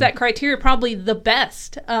fits that criteria probably the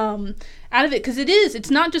best out of it, because it's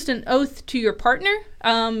not just an oath to your partner,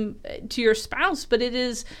 to your spouse, but it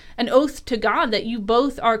is an oath to God that you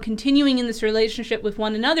both are continuing in this relationship with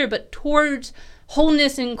one another, but towards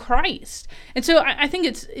wholeness in Christ. And so I think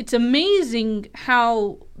it's amazing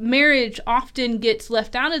how marriage often gets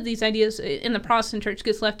left out of these ideas in the Protestant church,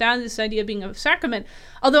 gets left out of this idea of being a sacrament,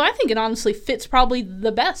 although I think it honestly fits probably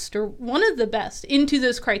the best, or one of the best, into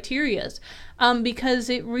those criterias, because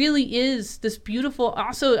it really is this beautiful,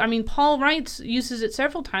 also, I mean, Paul uses it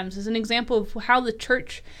several times as an example of how the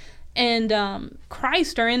church and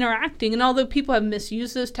Christ are interacting. And although people have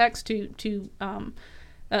misused those texts to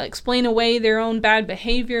explain away their own bad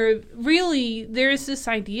behavior, really there is this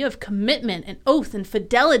idea of commitment and oath and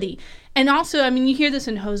fidelity. And also, I mean, you hear this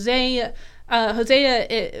in Hosea,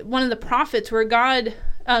 one of the prophets, where God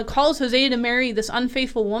calls Hosea to marry this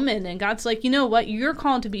unfaithful woman, and God's like, you know what, you're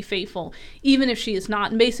called to be faithful even if she is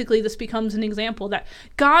not. And basically this becomes an example that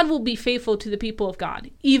God will be faithful to the people of God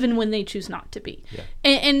even when they choose not to be. Yeah.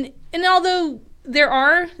 And although there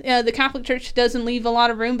are, the Catholic Church doesn't leave a lot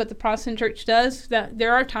of room, but the Protestant Church does. That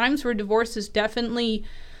there are times where divorce is definitely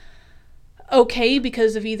okay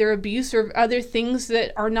because of either abuse or other things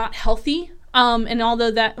that are not healthy. And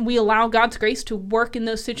although that we allow God's grace to work in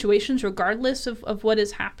those situations regardless of what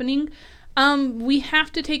is happening, we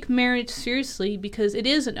have to take marriage seriously because it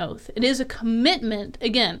is an oath. It is a commitment,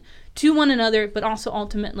 again, to one another, but also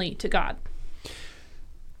ultimately to God.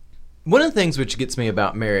 One of the things which gets me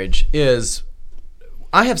about marriage is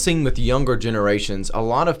I have seen with younger generations, a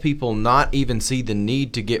lot of people not even see the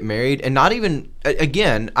need to get married, and not even,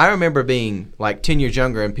 again, I remember being like 10 years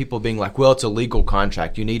younger and people being like, well, it's a legal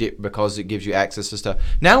contract. You need it because it gives you access to stuff.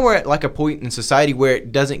 Now we're at like a point in society where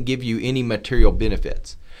it doesn't give you any material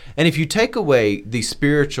benefits. And if you take away the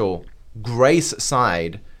spiritual grace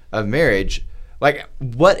side of marriage, like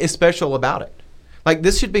what is special about it? Like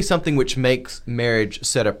this should be something which makes marriage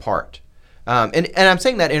set apart. And I'm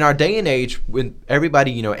saying that in our day and age when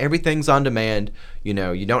everybody, everything's on demand, you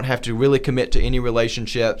don't have to really commit to any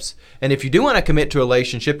relationships. And if you do want to commit to a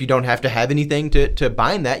relationship, you don't have to have anything to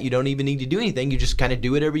bind that. You don't even need to do anything. You just kind of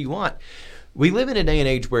do whatever you want. We live in a day and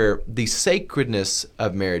age where the sacredness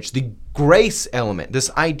of marriage, the grace element,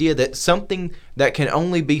 this idea that something that can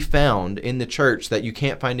only be found in the church that you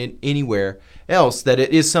can't find it anywhere else, that it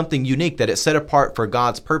is something unique, that it's set apart for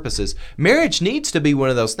God's purposes. Marriage needs to be one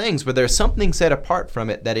of those things where there's something set apart from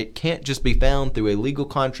it, that it can't just be found through a legal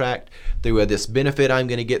contract, through this benefit I'm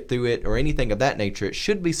going to get through it, or anything of that nature. It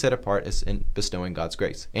should be set apart as in bestowing God's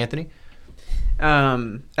grace. Anthony?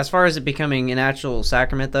 As far as it becoming an actual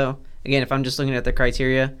sacrament, though, again, if I'm just looking at the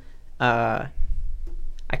criteria, I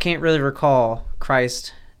can't really recall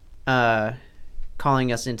Christ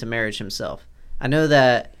calling us into marriage himself. I know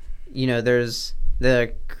that, there's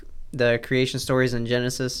the creation stories in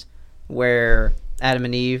Genesis where Adam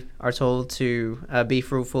and Eve are told to be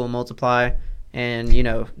fruitful and multiply, and,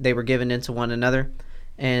 they were given into one another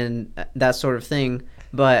and that sort of thing.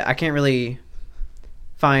 But I can't really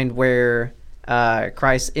find where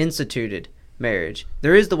Christ instituted marriage.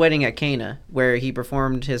 There is the wedding at Cana where he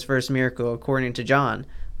performed his first miracle according to John,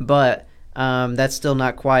 but that's still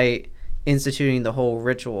not quite instituting the whole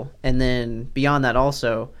ritual. And then beyond that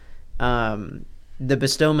also, the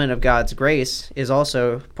bestowment of God's grace is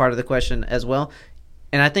also part of the question as well.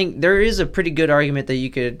 And I think there is a pretty good argument that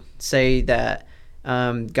you could say that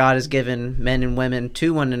God has given men and women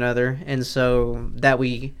to one another, and so that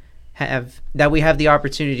we have the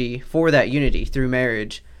opportunity for that unity through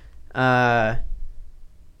marriage.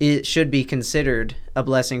 It should be considered a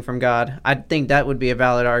blessing from God. I think that would be a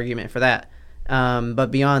valid argument for that. But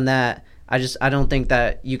beyond that, I don't think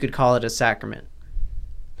that you could call it a sacrament.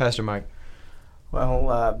 Pastor Mike.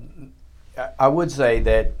 Well, I would say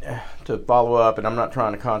that to follow up, and I'm not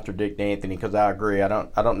trying to contradict Anthony because I agree. I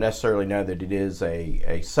don't necessarily know that it is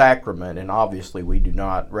a sacrament, and obviously we do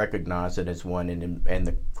not recognize it as one. And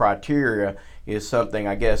the criteria is something,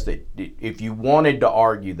 I guess, that if you wanted to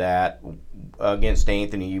argue that against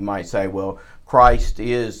Anthony, you might say, well, Christ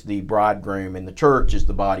is the bridegroom and the church is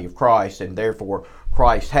the body of Christ, and therefore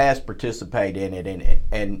Christ has participated in it,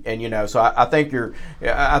 and so I think there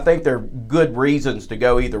are good reasons to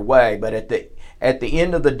go either way. But at the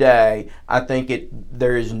end of the day, I think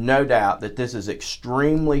there is no doubt that this is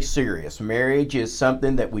extremely serious. Marriage is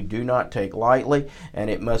something that we do not take lightly, and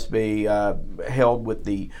it must be held with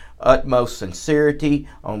the utmost sincerity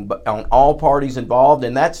on all parties involved,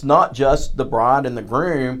 and that's not just the bride and the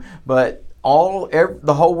groom, but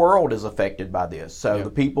the whole world is affected by this. So the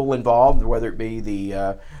people involved, whether it be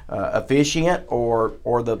the officiant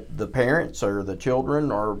or the parents or the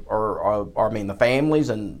children or the families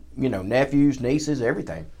and nephews, nieces,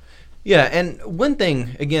 everything. Yeah, and one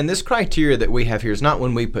thing, again, this criteria that we have here is not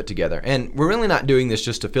one we put together, and we're really not doing this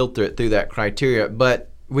just to filter it through that criteria, but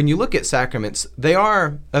when you look at sacraments, they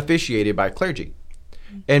are officiated by clergy.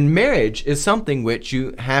 And marriage is something which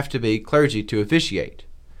you have to be clergy to officiate.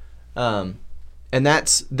 And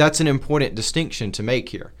that's an important distinction to make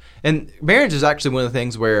here. And marriage is actually one of the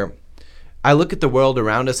things where I look at the world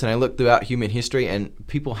around us and I look throughout human history, and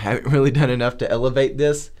people haven't really done enough to elevate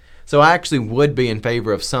this. So I actually would be in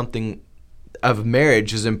favor of something of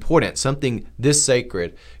marriage is important, something this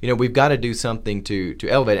sacred. We've got to do something to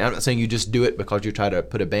elevate it. I'm not saying you just do it because you try to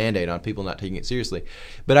put a Band-Aid on people not taking it seriously.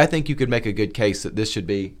 But I think you could make a good case that this should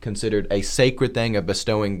be considered a sacred thing of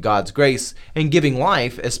bestowing God's grace and giving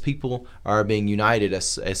life as people are being united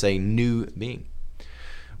as a new being.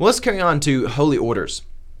 Well, let's carry on to holy orders,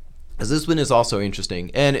 as this one is also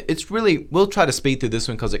interesting. And it's really, we'll try to speed through this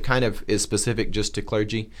one because it kind of is specific just to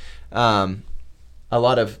clergy. a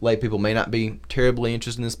lot of lay people may not be terribly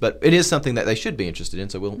interested in this, but it is something that they should be interested in,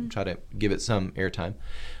 so we'll try to give it some airtime.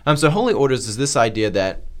 So holy orders is this idea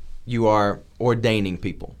that you are ordaining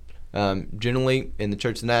people. Generally, in the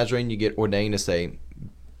Church of the Nazarene, you get ordained as a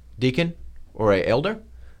deacon or a elder.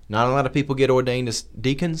 Not a lot of people get ordained as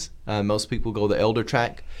deacons. Most people go the elder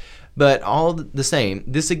track. But all the same,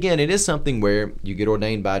 this again, it is something where you get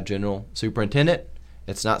ordained by a general superintendent.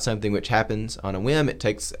 It's not something which happens on a whim. It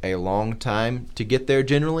takes a long time to get there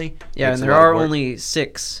generally. Yeah, and there are only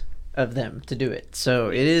 6 of them to do it. So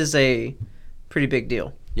it is a pretty big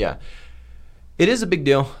deal. Yeah. It is a big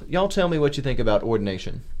deal. Y'all tell me what you think about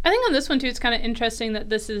ordination. I think on this one, too, it's kind of interesting that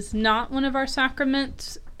this is not one of our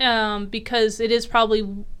sacraments because it is probably,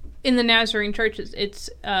 in the Nazarene churches, it's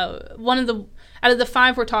one of the, out of the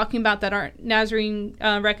 5 we're talking about that aren't Nazarene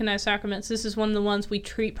recognized sacraments, this is one of the ones we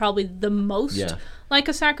treat probably the most like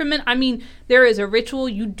a sacrament. I mean, there is a ritual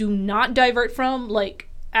you do not divert from, like,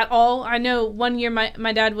 at all. I know one year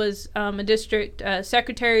my dad was a district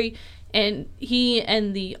secretary, and he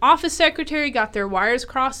and the office secretary got their wires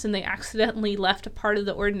crossed, and they accidentally left a part of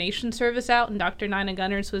the ordination service out, and Dr. Nina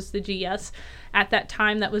Gunners was the GS at that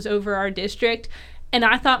time that was over our district. And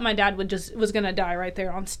I thought my dad was going to die right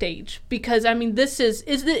there on stage, because, I mean,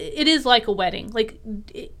 it is like a wedding. Like,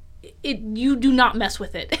 you do not mess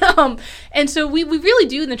with it. And so we really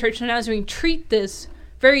do in the Church of Nazarene treat this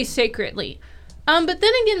very sacredly. But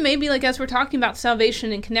then again, maybe like as we're talking about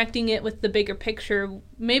salvation and connecting it with the bigger picture,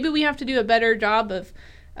 maybe we have to do a better job of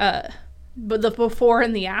the before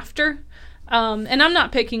and the after. And I'm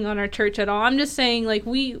not picking on our church at all. I'm just saying, like,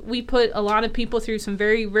 we put a lot of people through some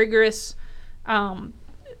very rigorous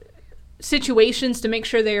situations to make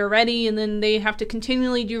sure they are ready, and then they have to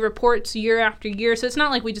continually do reports year after year. So it's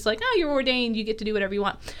not like we just like, oh, you're ordained, you get to do whatever you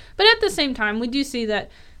want. But at the same time, we do see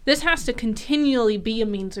that this has to continually be a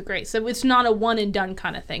means of grace. So it's not a one and done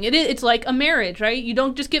kind of thing. It's like a marriage, right? You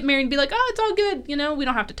don't just get married and be like, oh, it's all good. You know, we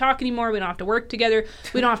don't have to talk anymore. We don't have to work together.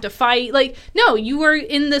 We don't have to fight. Like, no, you are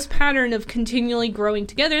in this pattern of continually growing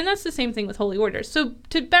together. And that's the same thing with holy orders. So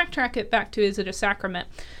to backtrack it back to, is it a sacrament?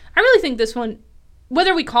 I really think this one,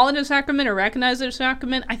 whether we call it a sacrament or recognize it as a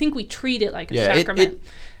sacrament, I think we treat it like a sacrament.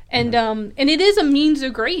 And it is a means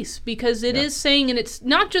of grace, because it is saying, and it's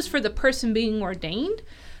not just for the person being ordained,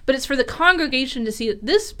 but it's for the congregation to see that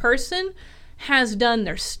this person has done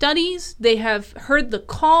their studies, they have heard the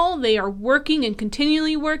call, they are working and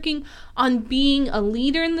continually working on being a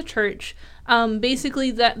leader in the church.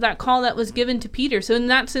 Basically, that call that was given to Peter. So in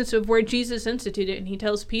that sense of where Jesus instituted, and he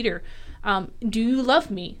tells Peter, do you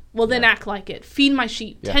love me? Well, then act like it. Feed my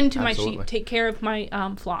sheep. Tend to my sheep. Take care of my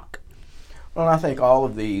flock. Well, I think all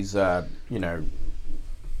of these, we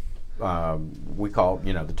call,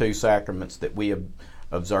 the 2 sacraments that we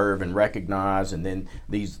observe and recognize, and then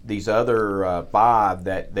these other 5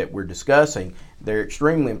 that we're discussing, they're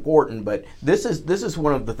extremely important. But this is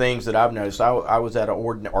one of the things that I've noticed. I was at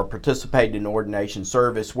participated in an ordination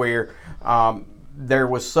service where there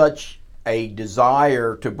was such a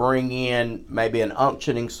desire to bring in maybe an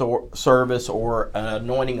unctioning service or an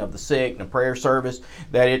anointing of the sick and a prayer service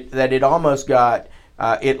that it almost got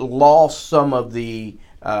it lost some of the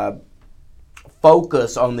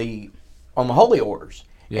focus on the holy orders.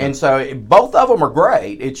 And so both of them are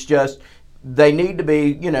great. It's just they need to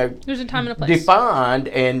be, there's a time and a place, defined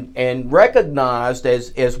and recognized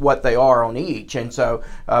as what they are on each. And so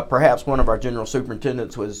perhaps one of our general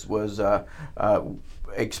superintendents was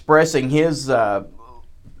expressing his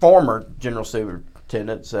former general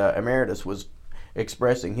superintendent emeritus was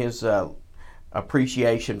expressing his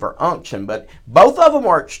appreciation for unction. But both of them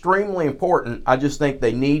are extremely important. I just think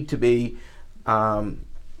they need to be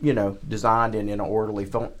designed in an orderly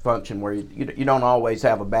function where you don't always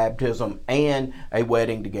have a baptism and a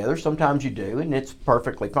wedding together. Sometimes you do, and it's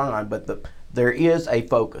perfectly fine, but there is a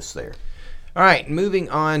focus there. All right, moving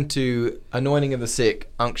on to anointing of the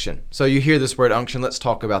sick, unction. So you hear this word unction. Let's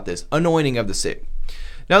talk about this. Anointing of the sick.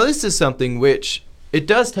 Now, this is something which it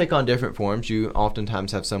does take on different forms. You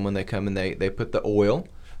oftentimes have someone, they come and they put the oil.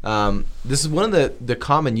 This is one of the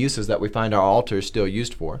common uses that we find our altars still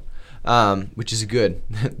used for, which is good.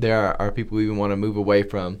 There are people who even want to move away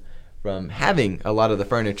from having a lot of the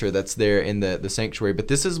furniture that's there in the sanctuary. But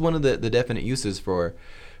this is one of the definite uses for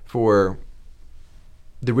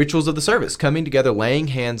the rituals of the service, coming together, laying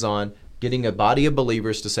hands on, getting a body of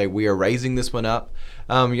believers to say, we are raising this one up.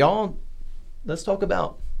 Y'all, let's talk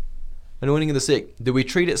about anointing of the sick. Do we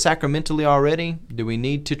treat it sacramentally already? Do we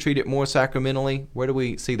need to treat it more sacramentally? Where do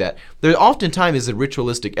we see that? There oftentimes is a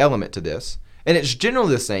ritualistic element to this, And it's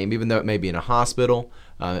generally the same, even though it may be in a hospital,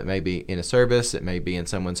 it may be in a service, it may be in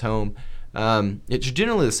someone's home. It's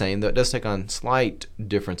generally the same, though it does take on slight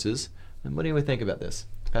differences. And what do you think about this?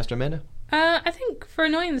 Pastor Amanda? I think for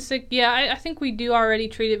anointing the sick, I think we do already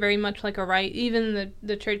treat it very much like a rite, even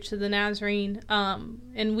the Church of the Nazarene.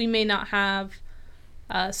 And we may not have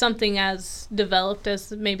something as developed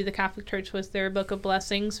as maybe the Catholic Church was their Book of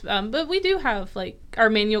Blessings. But we do have, our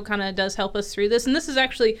manual kind of does help us through this. And this is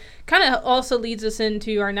actually kind of also leads us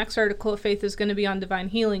into our next article of faith is going to be on divine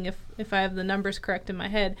healing, if I have the numbers correct in my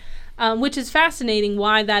head. Which is fascinating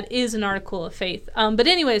why that is an article of faith. But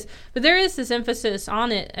there is this emphasis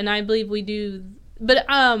on it, and I believe we do. But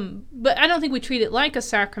I don't think we treat it like a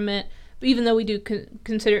sacrament, even though we do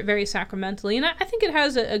consider it very sacramentally. And I think it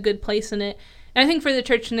has a good place in it. And I think for the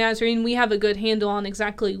Church of Nazarene, we have a good handle on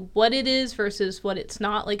exactly what it is versus what it's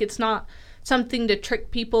not. It's not something to trick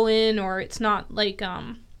people in, or it's not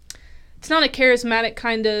it's not a charismatic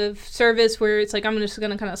kind of service where it's I'm just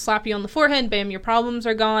going to kind of slap you on the forehead, bam, your problems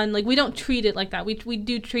are gone. We don't treat it like that. We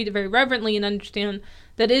do treat it very reverently and understand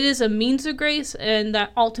that it is a means of grace and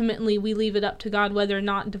that ultimately we leave it up to God whether or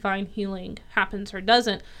not divine healing happens or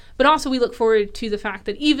doesn't. But also we look forward to the fact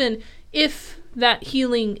that even if that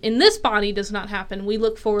healing in this body does not happen, we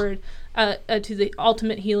look forward to the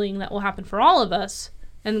ultimate healing that will happen for all of us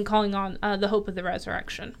and calling on the hope of the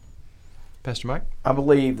resurrection. Pastor Mike? I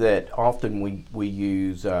believe that often we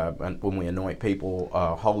use, when we anoint people,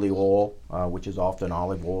 holy oil, which is often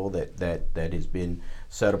olive oil that has been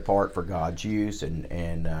set apart for God's use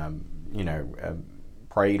and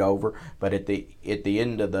prayed over. But at the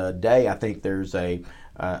end of the day, I think there's a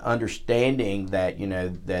understanding that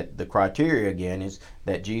that the criteria again is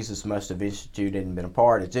that Jesus must have instituted and been a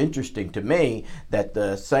part. It's interesting to me that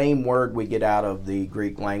the same word we get out of the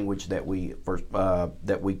Greek language that we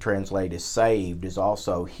translate as saved is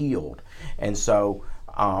also healed. And so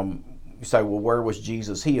you say, well, where was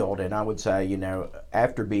Jesus healed? And I would say,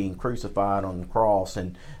 after being crucified on the cross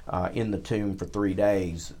and in the tomb for 3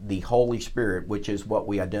 days, the Holy Spirit, which is what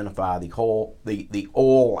we identify the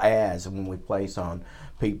oil as, and when we place on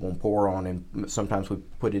people and pour on, and sometimes we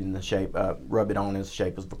put it in the shape, rub it on in the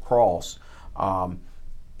shape of the cross.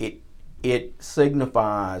 It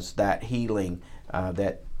signifies that healing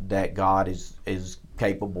that God is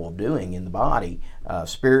capable of doing in the body,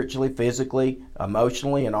 spiritually, physically,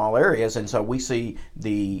 emotionally, in all areas. And so we see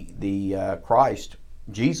the Christ,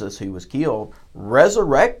 Jesus, who was killed,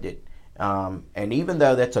 resurrected. And even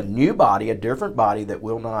though that's a new body, a different body that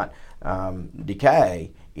will not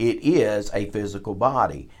decay, it is a physical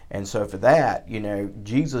body. And so for that,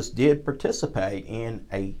 Jesus did participate in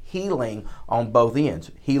a healing on both ends,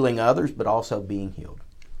 healing others, but also being healed.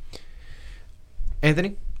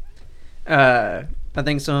 Anthony? I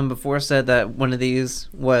think someone before said that one of these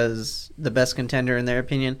was the best contender in their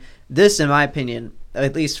opinion. This, in my opinion,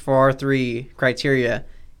 at least for our 3 criteria,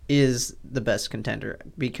 is the best contender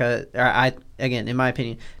because, in my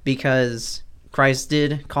opinion, because Christ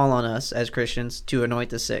did call on us as Christians to anoint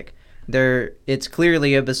the sick. It's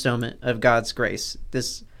clearly a bestowment of God's grace.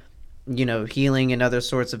 This, healing and other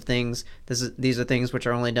sorts of things. These are things which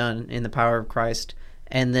are only done in the power of Christ.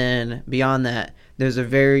 And then beyond that, there's a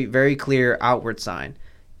very, very clear outward sign.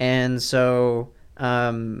 And so,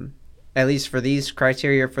 at least for these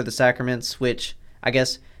criteria for the sacraments, which I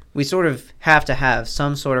guess we sort of have to have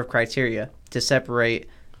some sort of criteria to separate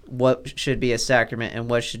what should be a sacrament and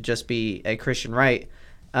what should just be a Christian rite.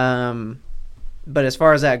 But as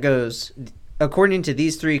far as that goes, according to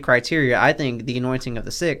these 3 criteria, I think the anointing of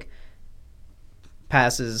the sick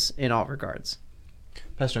passes in all regards.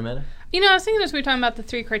 Pastor Amanda? I was thinking as we were talking about the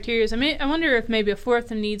 3 criteria, I wonder if maybe a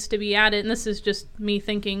 4th needs to be added, and this is just me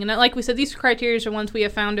thinking. And like we said, these criteria are ones we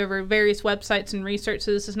have found over various websites and research,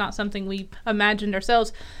 so this is not something we imagined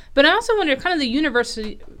ourselves. But I also wonder kind of the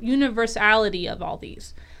universality of all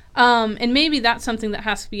these. And maybe that's something that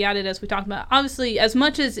has to be added as we talk about. Obviously, as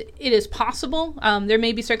much as it is possible, there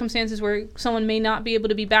may be circumstances where someone may not be able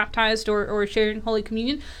to be baptized or share in Holy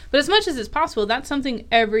Communion. But as much as it's possible, that's something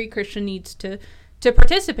every Christian needs to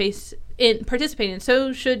participate in.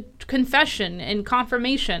 So should confession and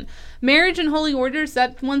confirmation. Marriage and holy orders,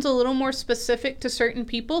 that one's a little more specific to certain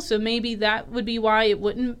people, so maybe that would be why it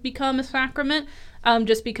wouldn't become a sacrament,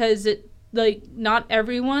 just because not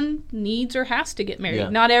everyone needs or has to get married. Yeah.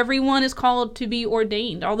 Not everyone is called to be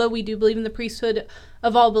ordained, although we do believe in the priesthood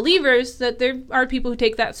of all believers, that there are people who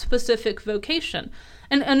take that specific vocation.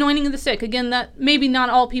 And anointing of the sick, again, that maybe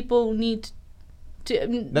not all people need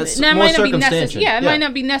that's more might not be necessary. It might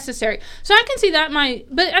not be necessary. So I can see that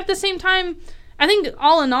but at the same time, I think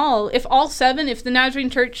all in all, if all 7, if the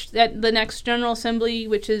Nazarene Church at the next General Assembly,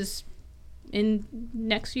 which is in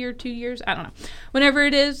next year, 2 years, I don't know, whenever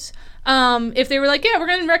it is, if they were like, yeah, we're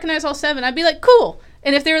going to recognize all 7, I'd be like, cool.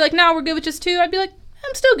 And if they were like, no, we're good with just 2, I'd be like,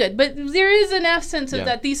 I'm still good. But there is an essence of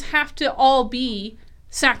that these have to all be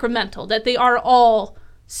sacramental, that they are all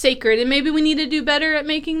sacred, and maybe we need to do better at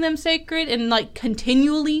making them sacred and like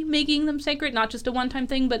continually making them sacred, not just a one-time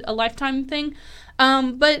thing but a lifetime thing.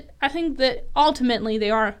 But I think that ultimately they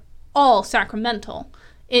are all sacramental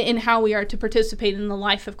in how we are to participate in the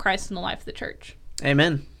life of Christ and the life of the church.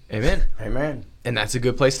 Amen. Amen. Amen. And that's a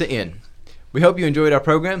good place to end. We hope you enjoyed our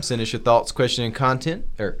program. Send us your thoughts, questions, and content,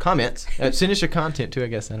 or comments. Send us your content too, I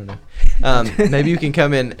guess. I don't know. Maybe you can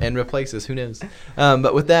come in and replace us. Who knows?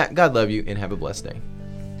 But with that, God love you and have a blessed day.